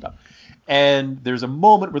all that kind of stuff. And there's a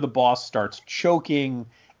moment where the boss starts choking,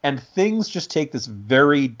 and things just take this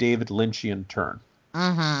very David Lynchian turn.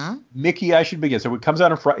 Mm-hmm. Mickey, I should begin. So it comes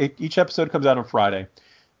out on Friday. Each episode comes out on Friday.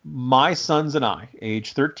 My sons and I,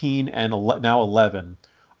 age 13 and now 11,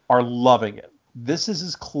 are loving it. This is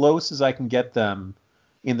as close as I can get them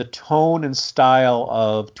in the tone and style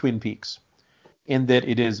of Twin Peaks, in that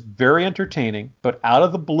it is very entertaining, but out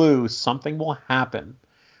of the blue, something will happen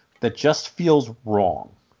that just feels wrong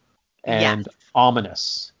Yes. and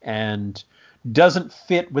ominous and doesn't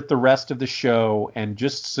fit with the rest of the show and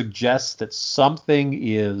just suggests that something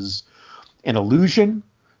is an illusion,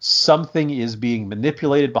 something is being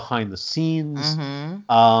manipulated behind the scenes.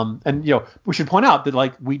 Mm-hmm. And we should point out that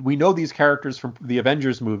like we know these characters from the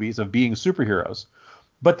Avengers movies of being superheroes,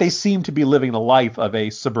 but they seem to be living the life of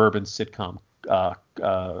a suburban sitcom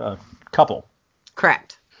couple.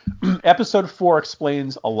 Correct. Episode 4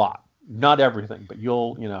 explains a lot, not everything, but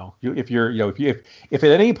if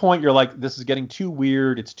at any point you're like this is getting too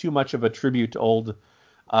weird, it's too much of a tribute to old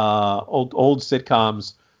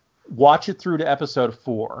sitcoms, watch it through to episode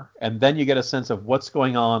 4, and then you get a sense of what's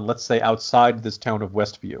going on, let's say outside this town of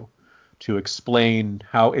Westview, to explain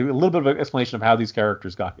a little bit of an explanation of how these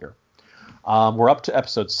characters got here. We're up to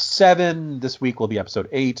episode 7. This week will be episode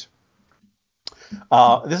 8.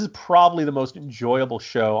 This is probably the most enjoyable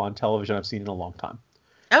show on television I've seen in a long time.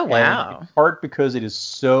 Oh, And in wow. part because it is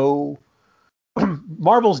so...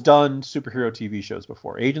 Marvel's done superhero TV shows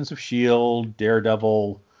before. Agents of S.H.I.E.L.D.,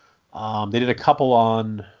 Daredevil. They did a couple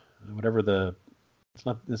on whatever the... It's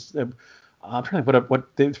not this... I'm trying to think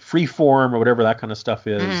what the Freeform or whatever that kind of stuff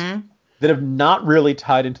is, Mm-hmm. that have not really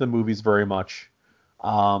tied into the movies very much.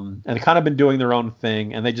 And kind of been doing their own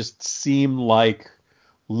thing, and they just seem like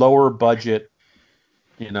lower budget,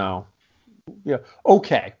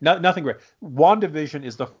 okay, nothing great. WandaVision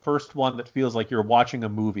is the first one that feels like you're watching a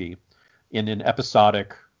movie in an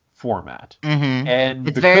episodic format. Mm-hmm. And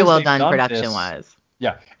It's very because well they've done done production this, wise.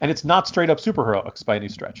 yeah, and it's not straight up superheroics by any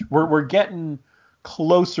stretch. We're getting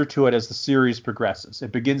closer to it as the series progresses.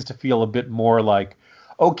 It begins to feel a bit more like,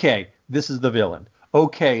 okay, this is the villain.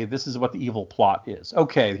 Okay, this is what the evil plot is.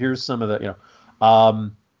 Okay, here's some of the,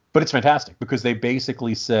 but it's fantastic because they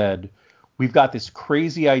basically said, we've got this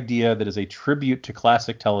crazy idea that is a tribute to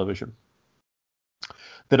classic television,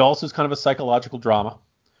 that also is kind of a psychological drama,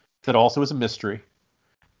 that also is a mystery,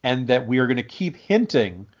 and that we are going to keep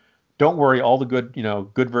hinting, don't worry, all the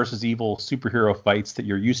good versus evil superhero fights that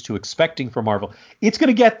you're used to expecting from Marvel, it's going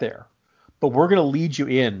to get there. but we're going to lead you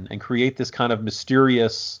in and create this kind of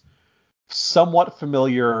mysterious, somewhat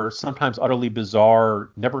familiar, sometimes utterly bizarre,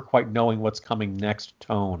 never quite knowing what's coming next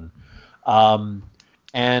tone. Um,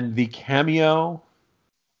 and the cameo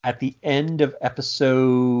at the end of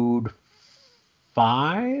episode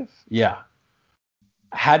 5, yeah,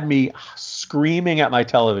 had me screaming at my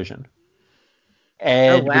television. Oh,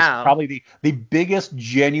 And was wow. probably the biggest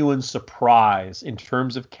genuine surprise in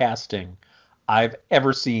terms of casting I've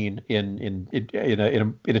ever seen in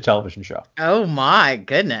a television show. Oh my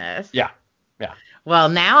goodness. Yeah, yeah, Well,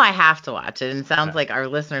 now I have to watch it, and it sounds yeah. like our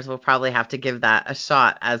listeners will probably have to give that a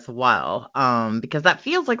shot as well. Because that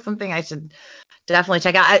feels like something I should definitely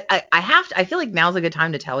check out. I have to. I feel like now's a good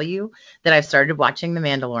time to tell you that I've started watching The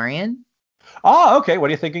Mandalorian. Oh, okay. What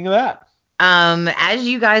are you thinking of that? As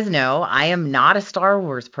you guys know, I am not a Star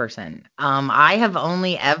Wars person. I have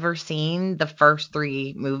only ever seen the first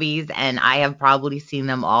three movies, and I have probably seen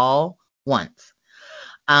them all once.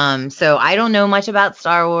 So I don't know much about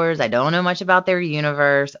Star Wars. I don't know much about their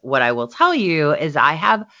universe. What I will tell you is I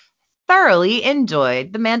have thoroughly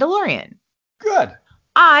enjoyed The Mandalorian. Good.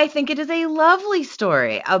 I think it is a lovely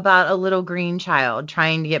story about a little green child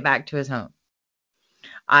trying to get back to his home.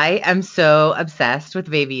 I am so obsessed with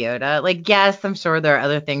Baby Yoda. Like, yes, I'm sure there are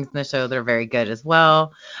other things in the show that are very good as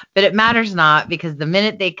well, but it matters not because the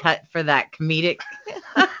minute they cut for that comedic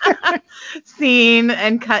scene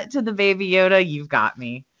and cut to the Baby Yoda, you've got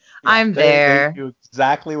me. Yeah, I'm they there. knew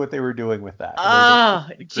exactly what they were doing with that, and they Oh,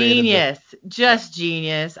 basically created this. genius. Yeah. Just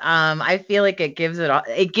genius. I feel like it gives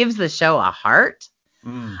the show a heart.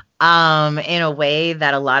 Mm, In a way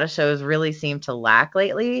that a lot of shows really seem to lack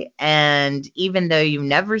lately. And even though you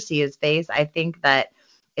never see his face, I think that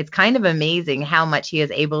it's kind of amazing how much he is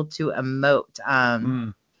able to emote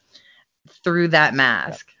mm. through that Yep.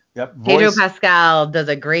 mask. Yep. Pedro Voice, Pascal does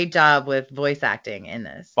a great job with voice acting in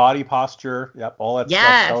this. body posture. Yep. All that stuff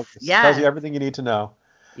Yes, tells you yes. everything you need to know.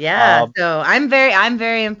 Yeah, Um, so I'm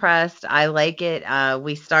very impressed. I like it.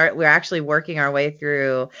 We're actually working our way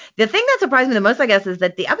through. The thing that surprised me the most, I guess, is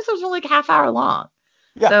that the episodes are only like a half hour long.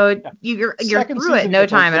 yeah. So Yeah. you're Second through it in season no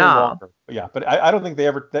gets a time at little all. longer. Yeah, but I don't think they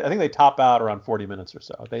ever. I think they top out around 40 minutes or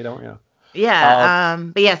so. They don't. Um, Yeah,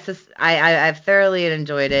 but yes, I've thoroughly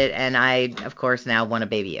enjoyed it, and I, of course, now want a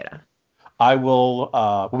Baby Yoda. I will.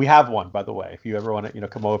 We have one, by the way. If you ever want to,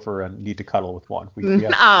 come over and need to cuddle with one, we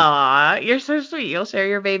have. Aw, you're so sweet. You'll share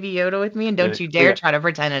your Baby Yoda with me, and don't you But dare yeah, try to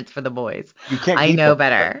pretend it's for the boys. you can't I keep know them, but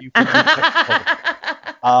better. you can hold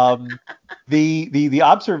them. The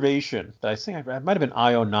observation that I think it might have been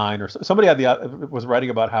IO9 or somebody had was writing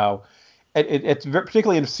about how it's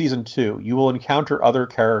particularly in season 2, you will encounter other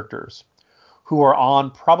characters who are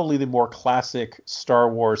on probably the more classic Star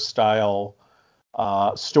Wars style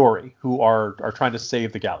story, who are trying to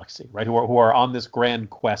save the galaxy, right? Who are on this grand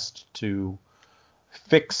quest to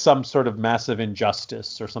fix some sort of massive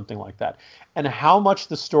injustice or something like that. And how much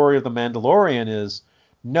the story of the Mandalorian is,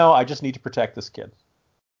 no, I just need to protect this kid.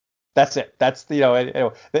 That's it. That's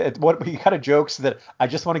the what he kind of jokes that I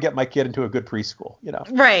just want to get my kid into a good preschool.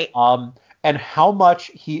 Right. Um, and how much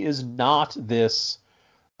he is not this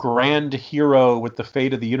grand hero with the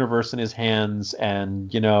fate of the universe in his hands and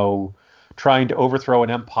trying to overthrow an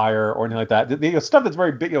empire or anything like that. The stuff that's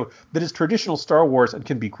very big, that is traditional Star Wars and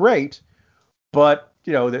can be great, but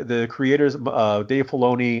the creators, Dave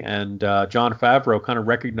Filoni and Jon Favreau, kind of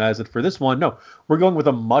recognize that for this one, no, we're going with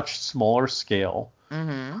a much smaller scale,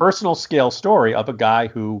 Mm-hmm. personal scale story of a guy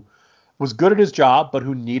who was good at his job, but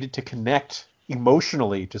who needed to connect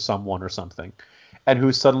emotionally to someone or something, and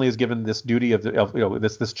who suddenly is given this duty of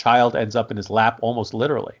this child ends up in his lap almost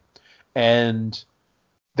literally, and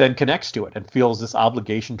then connects to it and feels this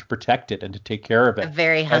obligation to protect it and to take care of A it.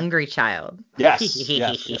 very And hungry child. yes,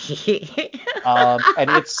 yes, yes. And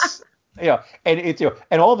it's and it's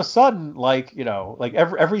and all of a sudden, like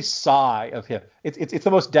every sigh of him, it's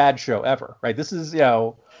the most dad show ever, right? This is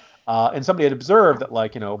and somebody had observed that,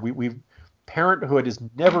 like, we parenthood is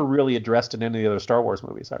never really addressed in any of the other Star Wars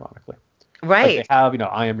movies, ironically. Like, they Right. have,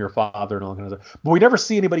 I am your father and all that kind of stuff, but we never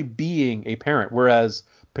see anybody being a parent. Whereas,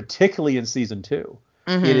 particularly in season 2,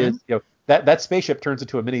 it is, Mm-hmm. that spaceship turns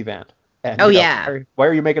into a minivan, and Oh yeah. why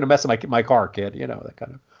are you making a mess of my car, kid? That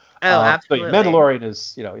kind of. Oh, So yeah, absolutely. Mandalorian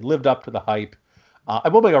is, he lived up to the hype. I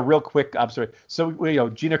will make a real quick observation. So,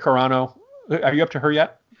 Gina Carano, are you up to her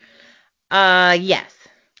yet? Yes.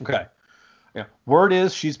 Okay. Yeah. Word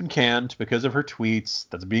is she's been canned because of her tweets.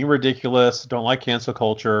 That's being ridiculous. Don't like cancel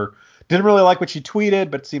culture. Didn't really like what she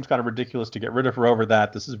tweeted, but it seems kind of ridiculous to get rid of her over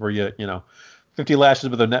that. This is where 50 lashes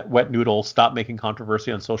with a wet noodle. Stop making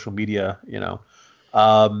controversy on social media.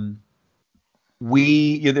 Um,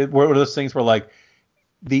 one of those things where, like,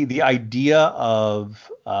 the idea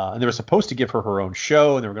of and they were supposed to give her her own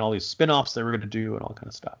show, and there were all these spin-offs they were going to do and all kind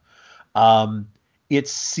of stuff. It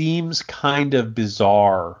seems kind of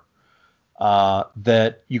bizarre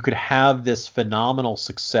that you could have this phenomenal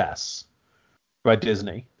success by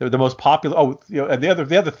Disney. They're the most popular. Oh, and the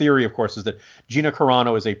other theory, of course, is that Gina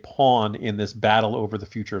Carano is a pawn in this battle over the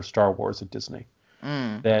future of Star Wars at Disney.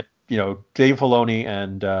 That Dave Filoni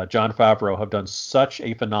and Jon Favreau have done such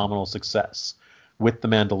a phenomenal success with The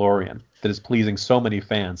Mandalorian that is pleasing so many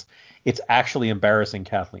fans. It's actually embarrassing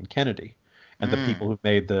Kathleen Kennedy and the people who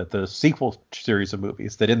made the sequel series of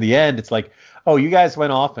movies, that in the end it's like, oh, you guys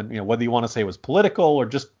went off and whether you want to say it was political or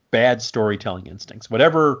just bad storytelling instincts,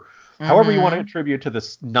 whatever, however you want to attribute to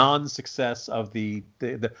this non-success of the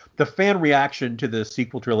fan reaction to the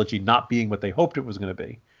sequel trilogy not being what they hoped it was going to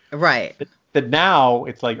be. Right. That now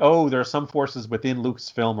it's like, oh, there are some forces within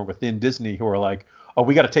Lucasfilm or within Disney who are like, oh,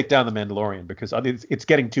 we got to take down the Mandalorian because it's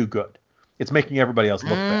getting too good. It's making everybody else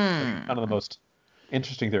look bad. I think it's kind of the most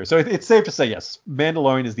interesting theory. So it's safe to say, yes,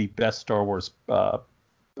 Mandalorian is the best Star Wars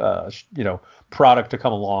product to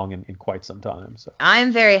come along in quite some time. So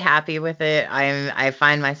I'm very happy with it. I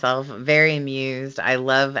find myself very amused. I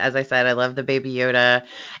love, as I said, I love the Baby Yoda,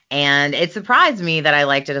 and it surprised me that I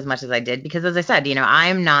liked it as much as I did because, as I said,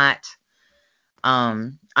 I'm not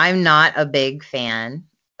a big fan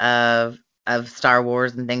of Star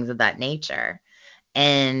Wars and things of that nature.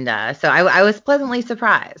 And so I was pleasantly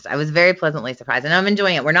surprised. I was very pleasantly surprised, and I'm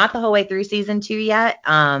enjoying it. We're not the whole way through season 2 yet,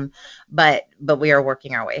 but we are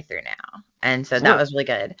working our way through now, and so that was really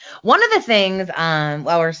good. One of the things,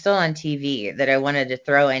 while we're still on TV, that I wanted to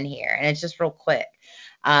throw in here, and it's just real quick.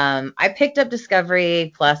 I picked up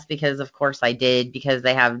Discovery Plus because, of course, I did, because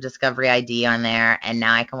they have Discovery ID on there, and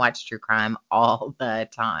now I can watch true crime all the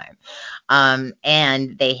time.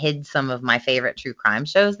 And they hid some of my favorite true crime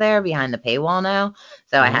shows there behind the paywall now,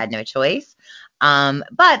 so I had no choice.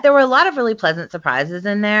 But there were a lot of really pleasant surprises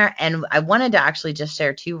in there, and I wanted to actually just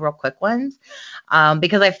share 2 real quick ones,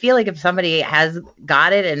 because I feel like if somebody has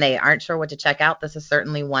got it and they aren't sure what to check out, this is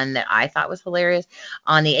certainly one that I thought was hilarious.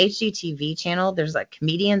 On the HGTV channel, there's like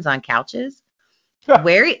Comedians on Couches.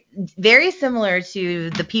 Very, very similar to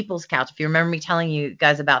the People's Couch. If you remember me telling you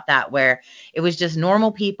guys about that, where it was just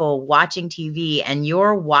normal people watching TV, and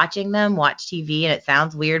you're watching them watch TV, and it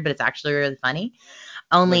sounds weird, but it's actually really funny.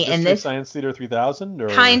 Only like in this Science Theater 3000, or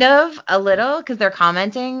kind of a little, because they're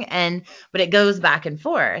commenting, but it goes back and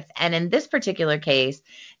forth. And in this particular case,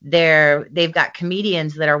 they've got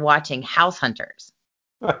comedians that are watching House Hunters.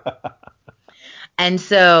 And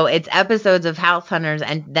so it's episodes of House Hunters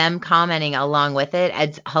and them commenting along with it.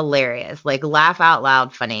 It's hilarious, like laugh out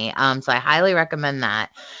loud funny. So I highly recommend that.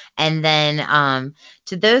 And then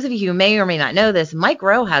to those of you who may or may not know this, Mike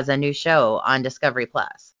Rowe has a new show on Discovery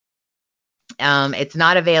Plus. It's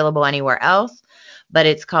not available anywhere else, but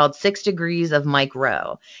it's called 6 Degrees of Mike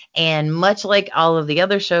Rowe. And much like all of the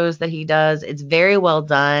other shows that he does, it's very well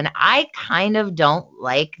done. I kind of don't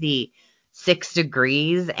like the 6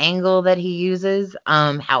 degrees angle that he uses.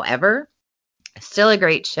 However, still a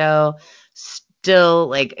great show, still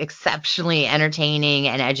like exceptionally entertaining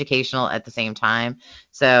and educational at the same time.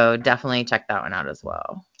 So definitely check that one out as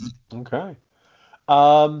well. Okay.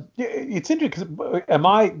 It's interesting because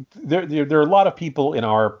there are a lot of people in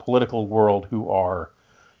our political world who are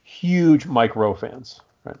huge Mike Rowe fans,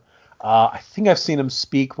 right? I think I've seen him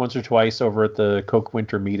speak once or twice over at the Coke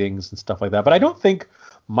Winter meetings and stuff like that, but I don't think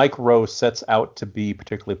Mike Rowe sets out to be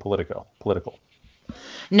particularly political.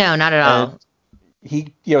 No, not at all.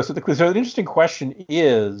 And so the interesting question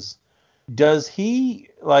is, does he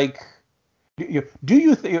like? Do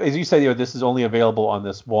you as you say, this is only available on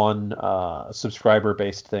this one subscriber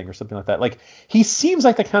based thing or something like that? Like, he seems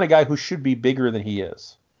like the kind of guy who should be bigger than he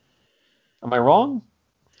is. Am I wrong?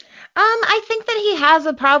 I think that he has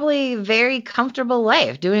a probably very comfortable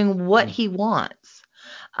life doing what he wants.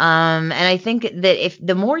 And I think that if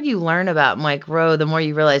the more you learn about Mike Rowe, the more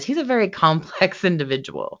you realize he's a very complex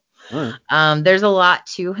individual. There's a lot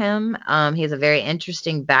to him. He has a very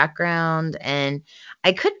interesting background, and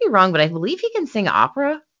I could be wrong, but I believe he can sing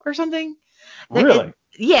opera or something. Really?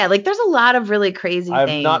 Yeah, like there's a lot of really crazy I have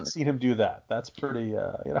things. not seen him do that. That's pretty,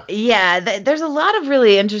 Yeah, there's a lot of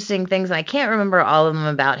really interesting things, and I can't remember all of them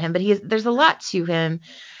about him, but there's a lot to him.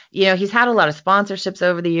 He's had a lot of sponsorships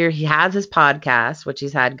over the year. He has his podcast, which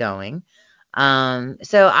he's had going.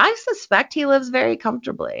 So I suspect he lives very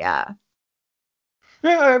comfortably. Yeah.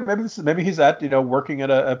 Yeah, maybe he's at working at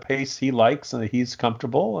a pace he likes and that he's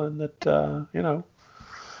comfortable, and that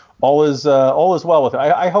all is well with it.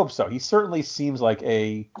 I hope so. He certainly seems like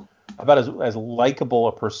about as likable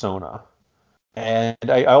a persona, and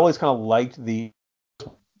I always kind of liked the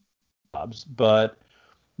jobs, but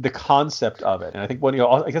the concept of it. And I think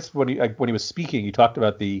I guess when he was speaking, he talked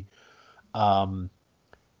about the um,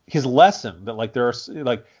 his lesson that like there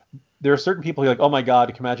are certain people who are like, oh my God,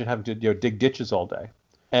 you can imagine having to dig ditches all day.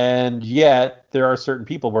 And yet there are certain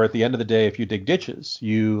people where at the end of the day, if you dig ditches,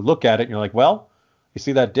 you look at it and you're like, well, you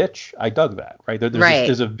see that ditch? I dug that, right? Right.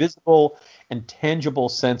 There's a visible and tangible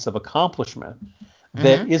sense of accomplishment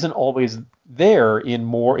that Mm-hmm. isn't always there in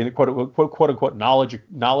quote unquote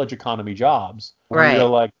knowledge economy jobs where you're Right.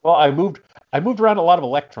 like, well, I moved around a lot of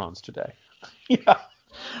electrons today. Yeah.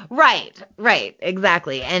 Right. Right.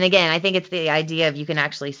 Exactly. And again, I think it's the idea of you can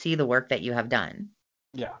actually see the work that you have done.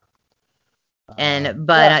 Yeah. And Yeah.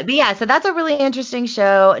 but yeah, so that's a really interesting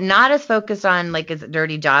show. Not as focused on like its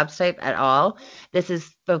dirty jobs type at all. This is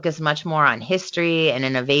focused much more on history and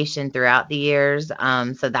innovation throughout the years.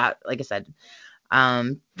 So that, like I said,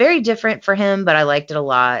 very different for him, but I liked it a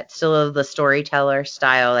lot. Still the storyteller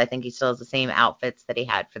style. I think he still has the same outfits that he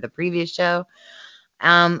had for the previous show.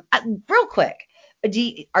 Real quick,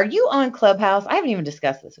 are you on Clubhouse? I haven't even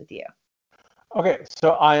discussed this with you. Okay,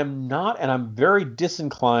 so I am not, and I'm very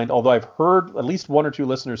disinclined, although I've heard at least one or two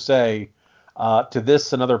listeners say to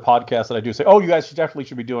this and other podcasts that I do say, oh, you guys definitely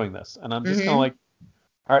should be doing this. And I'm just kind of Mm-hmm. like,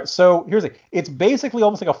 all right, so here's the thing. It's basically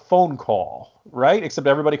almost like a phone call, right? Except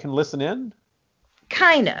everybody can listen in.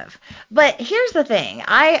 Kind of. But here's the thing.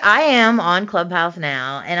 I am on Clubhouse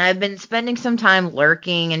now, and I've been spending some time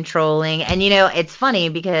lurking and trolling. And it's funny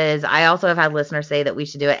because I also have had listeners say that we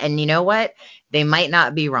should do it. And you know what? They might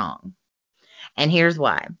not be wrong. And here's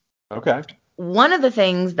why. Okay. One of the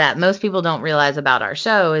things that most people don't realize about our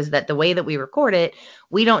show is that the way that we record it,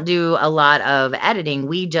 we don't do a lot of editing.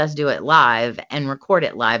 We just do it live and record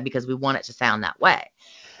it live because we want it to sound that way.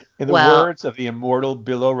 In the Well, words of the immortal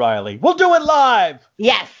Bill O'Reilly, we'll do it live.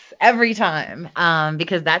 yes, every time,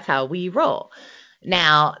 because that's how we roll.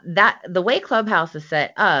 Now, that the way Clubhouse is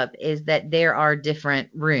set up is that there are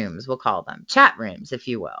different rooms, we'll call them chat rooms, if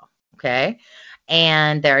you will. Okay.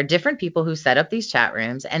 And there are different people who set up these chat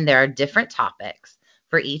rooms, and there are different topics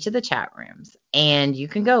for each of the chat rooms. And you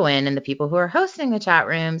can go in, and the people who are hosting the chat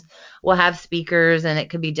rooms will have speakers, and it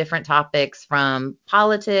could be different topics from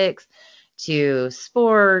politics to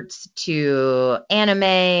sports to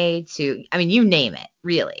anime to, I mean, you name it,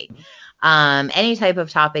 really. Any type of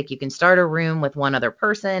topic. You can start a room with one other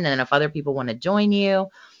person, and if other people want to join you.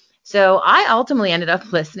 So I ultimately ended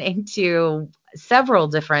up listening to several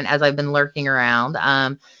different as I've been lurking around.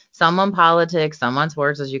 Some on politics, some on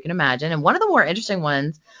sports, as you can imagine. And one of the more interesting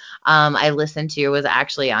ones I listened to was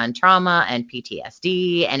actually on trauma and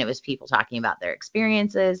PTSD, and it was people talking about their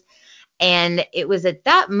experiences. And it was at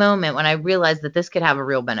that moment when I realized that this could have a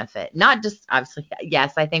real benefit. Not just obviously,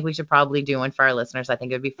 yes, I think we should probably do one for our listeners. I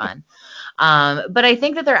think it would be fun. But I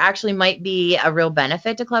think that there actually might be a real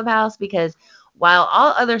benefit to Clubhouse because while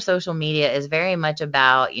all other social media is very much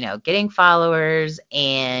about, getting followers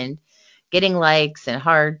and getting likes and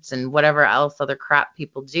hearts and whatever else other crap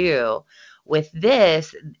people do, with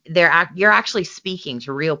this, you're actually speaking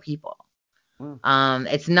to real people. Mm.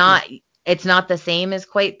 It's not the same as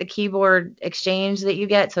quite the keyboard exchange that you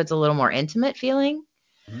get, so it's a little more intimate feeling.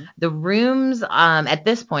 Mm-hmm. The rooms, at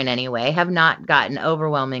this point anyway, have not gotten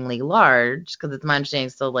overwhelmingly large because it's my understanding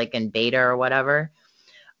it's still like in beta or whatever.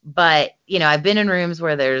 But I've been in rooms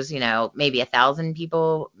where there's maybe 1,000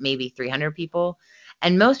 people, maybe 300 people,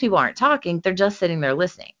 and most people aren't talking; they're just sitting there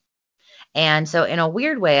listening. And so, in a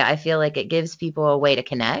weird way, I feel like it gives people a way to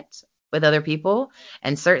connect with other people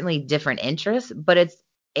and certainly different interests. But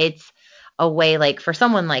it's a way, like for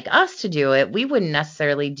someone like us to do it, we wouldn't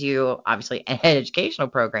necessarily do obviously an educational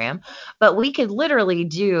program, but we could literally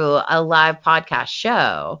do a live podcast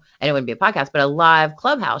show, and it wouldn't be a podcast, but a live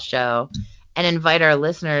Clubhouse show. And invite our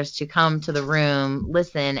listeners to come to the room,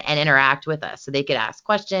 listen, and interact with us, so they could ask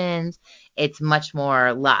questions. It's much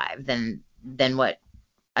more live than what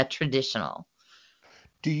a traditional.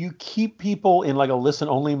 Do you keep people in like a listen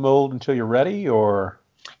only mode until you're ready, or?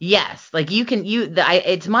 Yes, like you can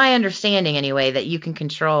it's my understanding anyway that you can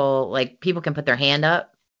control, like people can put their hand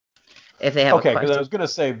up if they have a Okay, because I question. was going to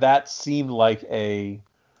say that seemed like a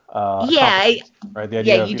Yeah, compromise, right? The yeah,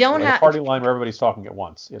 idea of you don't like a have. party line where everybody's talking at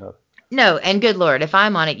once. No, and good Lord, if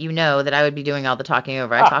I'm on it, you know that I would be doing all the talking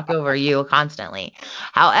over. I talk over you constantly.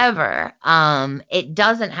 However, it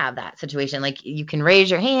doesn't have that situation. Like you can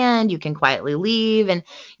raise your hand, you can quietly leave, and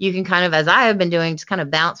you can kind of, as I have been doing, just kind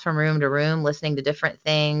of bounce from room to room, listening to different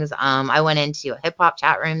things. I went into a hip hop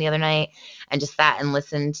chat room the other night and just sat and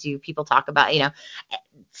listened to people talk about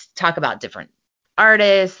different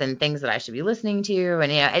artists and things that I should be listening to.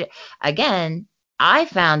 And again, I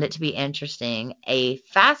found it to be interesting, a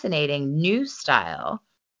fascinating new style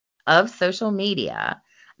of social media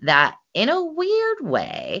that, in a weird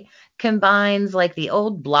way, combines like the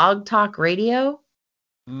old blog talk radio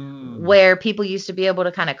Mm. where people used to be able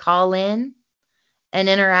to kind of call in and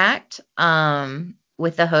interact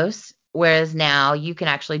with the host, whereas now you can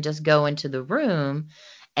actually just go into the room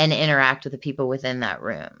and interact with the people within that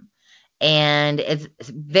room. And it's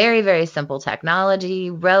very, very simple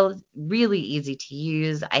technology, really easy to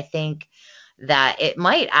use. I think that it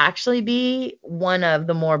might actually be one of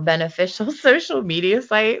the more beneficial social media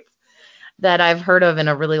sites that I've heard of in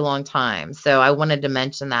a really long time. So I wanted to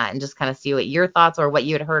mention that and just kind of see what your thoughts or what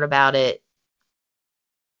you had heard about it.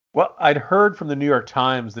 Well, I'd heard from the New York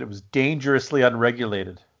Times that it was dangerously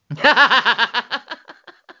unregulated, There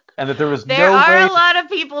and that there was no are way a to, lot of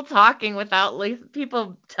people talking without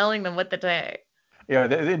people telling them what to say.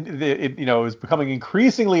 it was becoming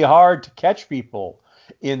increasingly hard to catch people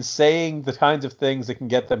in saying the kinds of things that can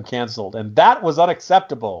get them canceled, and that was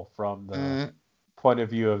unacceptable from the Mm. point of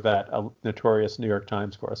view of that notorious New York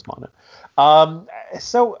Times correspondent.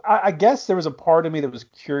 So I guess there was a part of me that was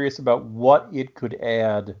curious about what it could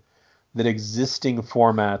add that existing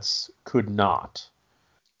formats could not.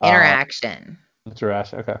 Uh, Interaction.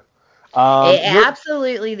 Interaction. Okay. You're.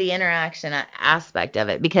 Absolutely the interaction aspect of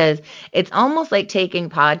it, because it's almost like taking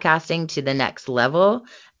podcasting to the next level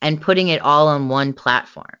and putting it all on one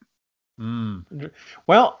platform.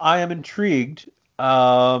 Well, I am intrigued.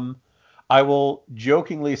 I will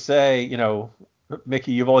jokingly say,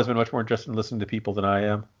 Mickey, you've always been much more interested in listening to people than I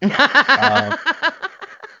am. Uh,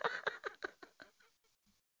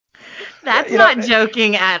 That's you know, not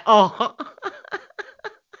joking at all.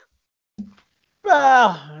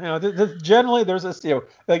 Well, generally there's this,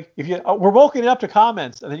 like if we're bulking it up to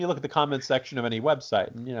comments, and then you look at the comments section of any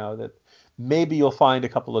website, and that maybe you'll find a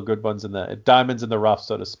couple of good ones in the diamonds in the rough,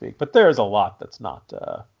 so to speak. But there's a lot that's not,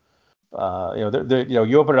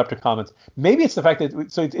 you open it up to comments. Maybe it's the fact that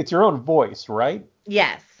it's your own voice, right?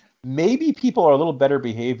 Yes. Maybe people are a little better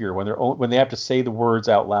behavior when they have to say the words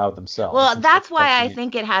out loud themselves Well, instead of that's why I texting it.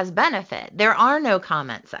 think it has benefit. There are no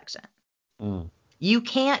comment section. Mm. You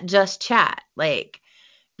can't just chat. Like,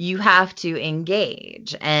 you have to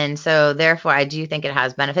engage. And so therefore I do think it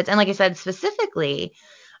has benefits. And like I said, specifically,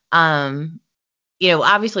 um,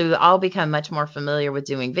 obviously we've all become much more familiar with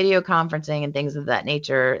doing video conferencing and things of that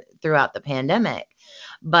nature throughout the pandemic.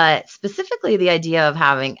 But specifically the idea of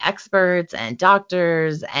having experts and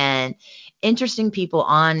doctors and interesting people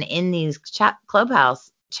on in these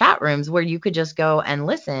clubhouse chat rooms where you could just go and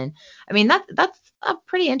listen. I mean, that's a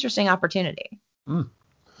pretty interesting opportunity. Mm.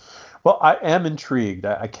 Well, I am intrigued.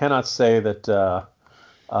 I cannot say that.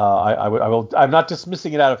 I'm not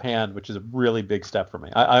dismissing it out of hand, which is a really big step for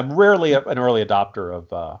me. I'm rarely an early adopter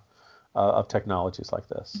of technologies like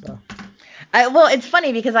this. So. Well, it's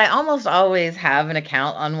funny because I almost always have an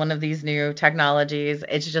account on one of these new technologies.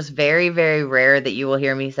 It's just very, very rare that you will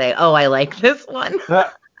hear me say, "Oh, I like this one."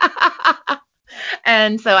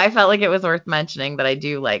 And so I felt like it was worth mentioning that I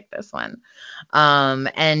do like this one.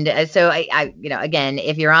 And so again,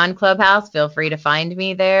 if you're on Clubhouse, feel free to find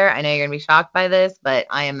me there. I know you're gonna be shocked by this, but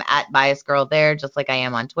I am at Bias Girl there, just like I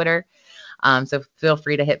am on Twitter. So feel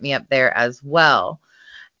free to hit me up there as well.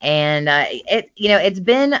 And it's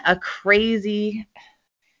been a crazy,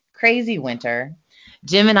 crazy winter.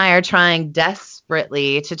 Jim and I are trying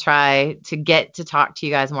desperately to try to get to talk to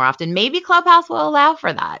you guys more often. Maybe Clubhouse will allow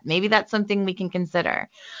for that. Maybe that's something we can consider.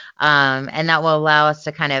 And that will allow us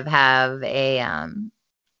to kind of have a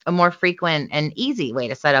more frequent and easy way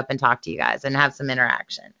to set up and talk to you guys and have some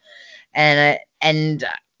interaction. And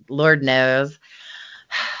Lord knows,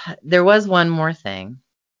 there was one more thing.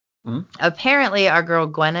 Mm-hmm. Apparently, our girl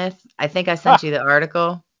Gwyneth, I think I sent you the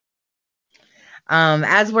article.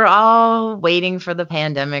 As we're all waiting for the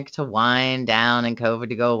pandemic to wind down and COVID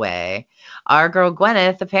to go away, our girl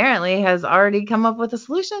Gwyneth apparently has already come up with a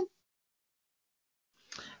solution.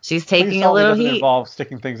 She's Please taking a tell me it little doesn't heat. involve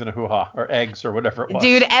sticking things in a hoo-ha or eggs or whatever it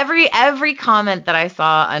Dude, was. every comment that I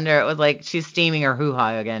saw under it was like, she's steaming her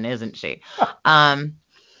hoo-ha again, isn't she?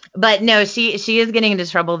 But no, she is getting into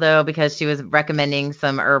trouble though, because she was recommending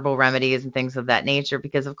some herbal remedies and things of that nature,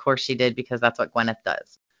 because of course she did, because that's what Gwyneth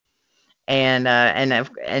does.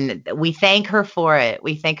 And we thank her for it.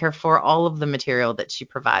 We thank her for all of the material that she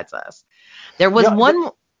provides us. There was Yeah, one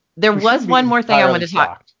there we was shouldn't be one more thing I entirely wanted to talk.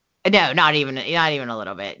 shocked. No, not even a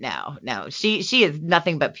little bit. No. She is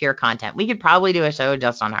nothing but pure content. We could probably do a show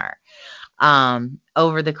just on her.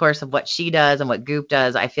 Over the course of what she does and what Goop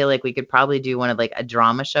does, I feel like we could probably do one of like a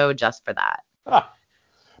drama show just for that. Ah,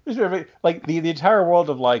 like the entire world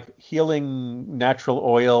of like healing natural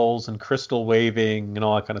oils and crystal waving and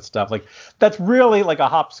all that kind of stuff. Like that's really like a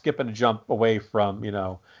hop, skip, and a jump away from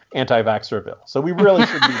anti-vaxxer bill. So we really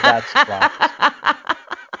shouldn't be that surprised.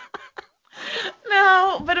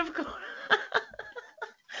 No, but of course,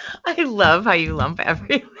 I love how you lump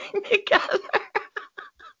everything together.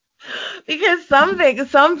 Because some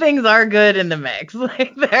things are good in the mix.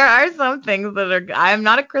 Like there are some things that are. I'm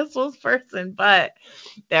not a crystals person, but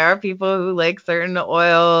there are people who like certain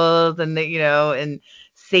oils and and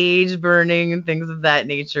sage burning and things of that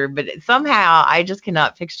nature. But somehow I just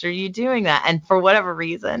cannot picture you doing that. And for whatever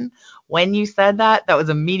reason, when you said that, that was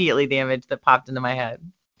immediately the image that popped into my head.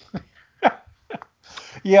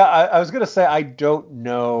 Yeah, I was gonna say I don't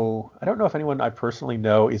know. I don't know if anyone I personally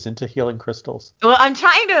know is into healing crystals. Well, I'm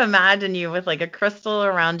trying to imagine you with like a crystal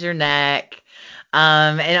around your neck.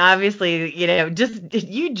 And obviously, just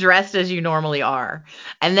you dressed as you normally are.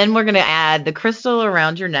 And then we're gonna add the crystal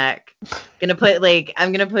around your neck. I'm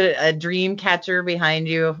gonna put a dream catcher behind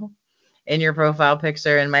you in your profile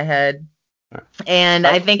picture in my head. And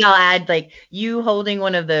I Right. think I'll add like you holding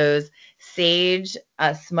one of those sage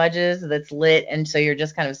smudges that's lit, and so you're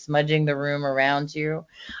just kind of smudging the room around you.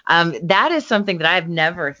 That is something that I've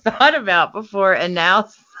never thought about before, and now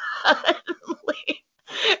suddenly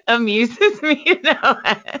amuses me to no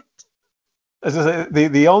end. As I say,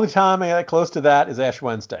 the only time I get close to that is Ash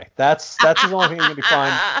Wednesday. That's the only thing I'm going to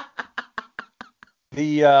find.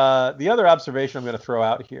 The other observation I'm going to throw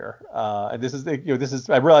out here, and this is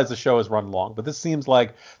I realize the show has run long, but this seems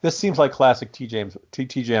like classic T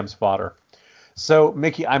Jams fodder. So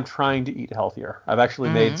Mickey, I'm trying to eat healthier. I've actually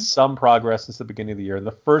made Hmm. some progress since the beginning of the year. And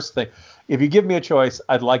the first thing, if you give me a choice,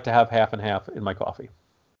 I'd like to have half and half in my coffee.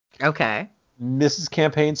 Okay. Mrs.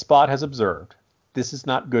 Campaign Spot has observed this is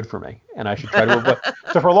not good for me, and I should try to avoid.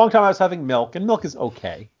 So for a long time, I was having milk, and milk is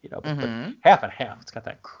okay, but Hmm. half and half, it's got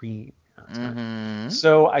that cream. It's kind of. Hmm.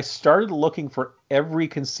 So I started looking for every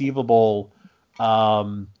conceivable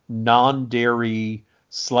non-dairy,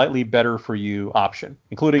 slightly better for you option,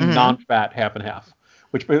 including Hmm. non-fat half and half.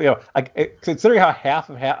 Which considering how half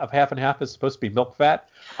and half is supposed to be milk fat,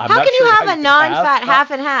 I'm How not can you sure how have you a could have non-fat half,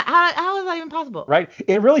 half and half? How is that even possible? right?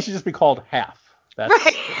 It really should just be called half. Right.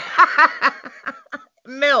 That's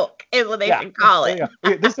Milk is what they Yeah, should call yeah,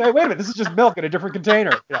 it. yeah. Wait a minute, this is just milk in a different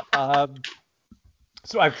container. Yeah.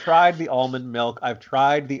 So I've tried the almond milk. I've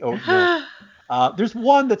tried the oat milk. There's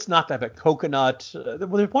one that's not that bad, coconut. Well,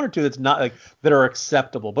 there's one or two that's not like that are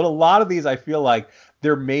acceptable, but a lot of these I feel like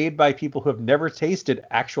they're made by people who have never tasted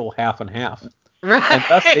actual half and half, and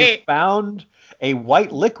thus they Right. found a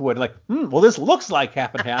white liquid like, well, this looks like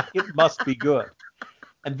half and half. It must be good.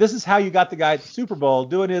 And this is how you got the guy at the Super Bowl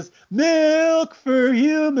doing his milk for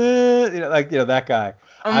human, that guy.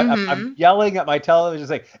 I'm Mm-hmm. yelling at my television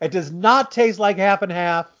saying, it does not taste like half and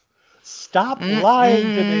half. Stop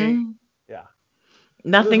lying to me. Mm-mm. Yeah. So there's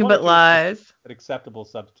Nothing one or but two that's lies. an acceptable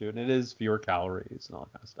substitute, and it is fewer calories and all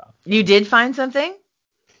that kind of stuff. You So did find something?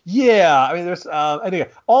 yeah, I mean, I think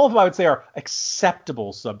all of them I would say are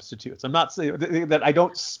acceptable substitutes. I'm not saying that I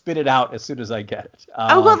don't spit it out as soon as I get it.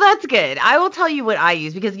 Oh, well, that's good. I will tell you what I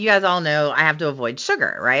use because you guys all know I have to avoid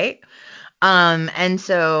sugar, right? And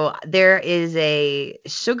so there is a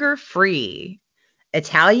sugar-free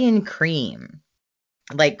Italian cream,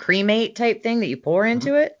 like cremate type thing that you pour Mhm.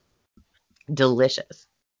 into it. Delicious.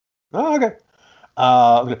 Oh, okay.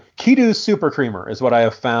 Keto Super Creamer is what I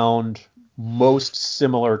have found most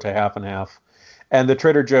similar to half and half. And the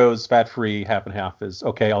Trader Joe's fat-free half and half is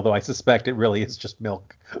okay, although I suspect it really is just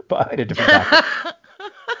milk, but in a different package.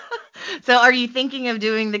 So are you thinking of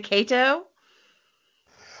doing the keto?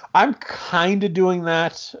 I'm kind of doing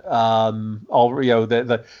that.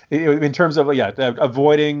 In terms of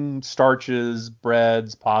avoiding starches,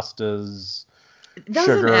 breads, pastas, Doesn't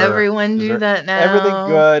sugar, everyone do dessert, that everything now?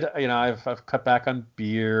 good. I've cut back on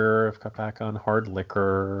beer. I've cut back on hard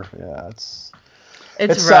liquor. Yeah, It's it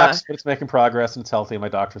rough. sucks, but it's making progress and it's healthy. And my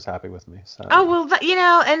doctor's happy with me. So Oh, well,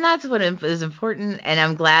 and that's what is important. And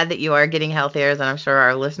I'm glad that you are getting healthier, and I'm sure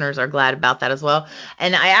our listeners are glad about that as well.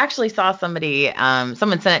 And I actually saw someone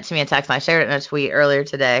sent it to me in text, and I shared it in a tweet earlier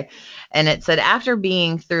today. And it said, after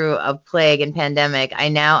being through a plague and pandemic, I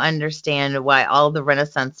now understand why all the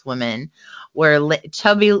Renaissance women were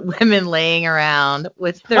chubby women laying around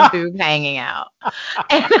with their boob hanging out.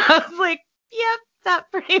 And I was like, yep,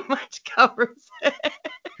 that pretty much covers it.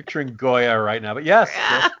 picturing Goya right now. But yes,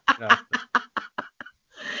 Yeah. you know,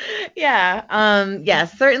 Yeah.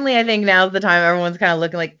 Yes, certainly I think now's the time everyone's kind of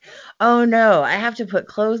looking like, oh no, I have to put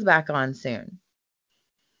clothes back on soon.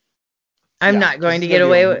 I'm yeah, not this going is to going get to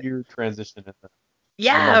be a away with. weird transition in the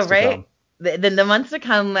Yeah, months to right? come. the months to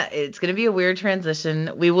come, it's going to be a weird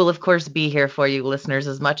transition. We will, of course, be here for you listeners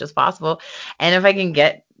as much as possible. And if I can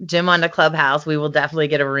get Jim onto Clubhouse, we will definitely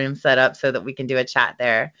get a room set up so that we can do a chat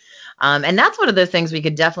there. And that's one of those things we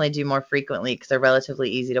could definitely do more frequently because they're relatively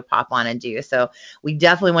easy to pop on and do. So we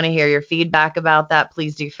definitely want to hear your feedback about that.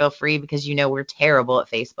 Please do feel free because we're terrible at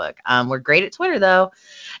Facebook. We're great at Twitter, though.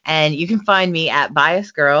 And you can find me at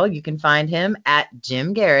Bias Girl. You can find him at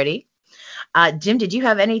Jim Garrity. Jim, did you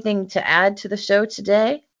have anything to add to the show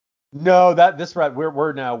today? No,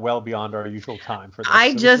 we're now well beyond our usual time for this. I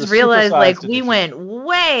So this is a just realized like supersized we edition. went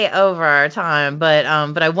way over our time, but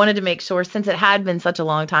I wanted to make sure since it had been such a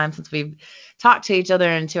long time since we've talked to each other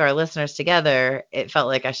and to our listeners together, it felt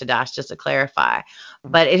like I should ask just to clarify.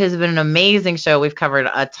 But it has been an amazing show. We've covered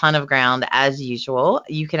a ton of ground as usual.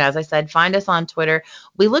 You can, as I said, find us on Twitter.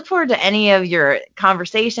 We look forward to any of your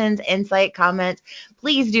conversations, insight, comments.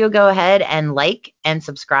 Please do go ahead and like and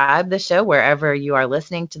subscribe the show wherever you are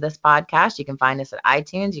listening to this podcast. You can find us at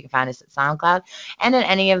iTunes. You can find us at SoundCloud and in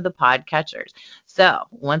any of the podcatchers. So,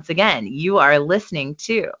 once again, you are listening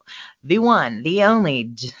to the one, the only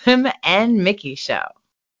Jim and Mickey Show.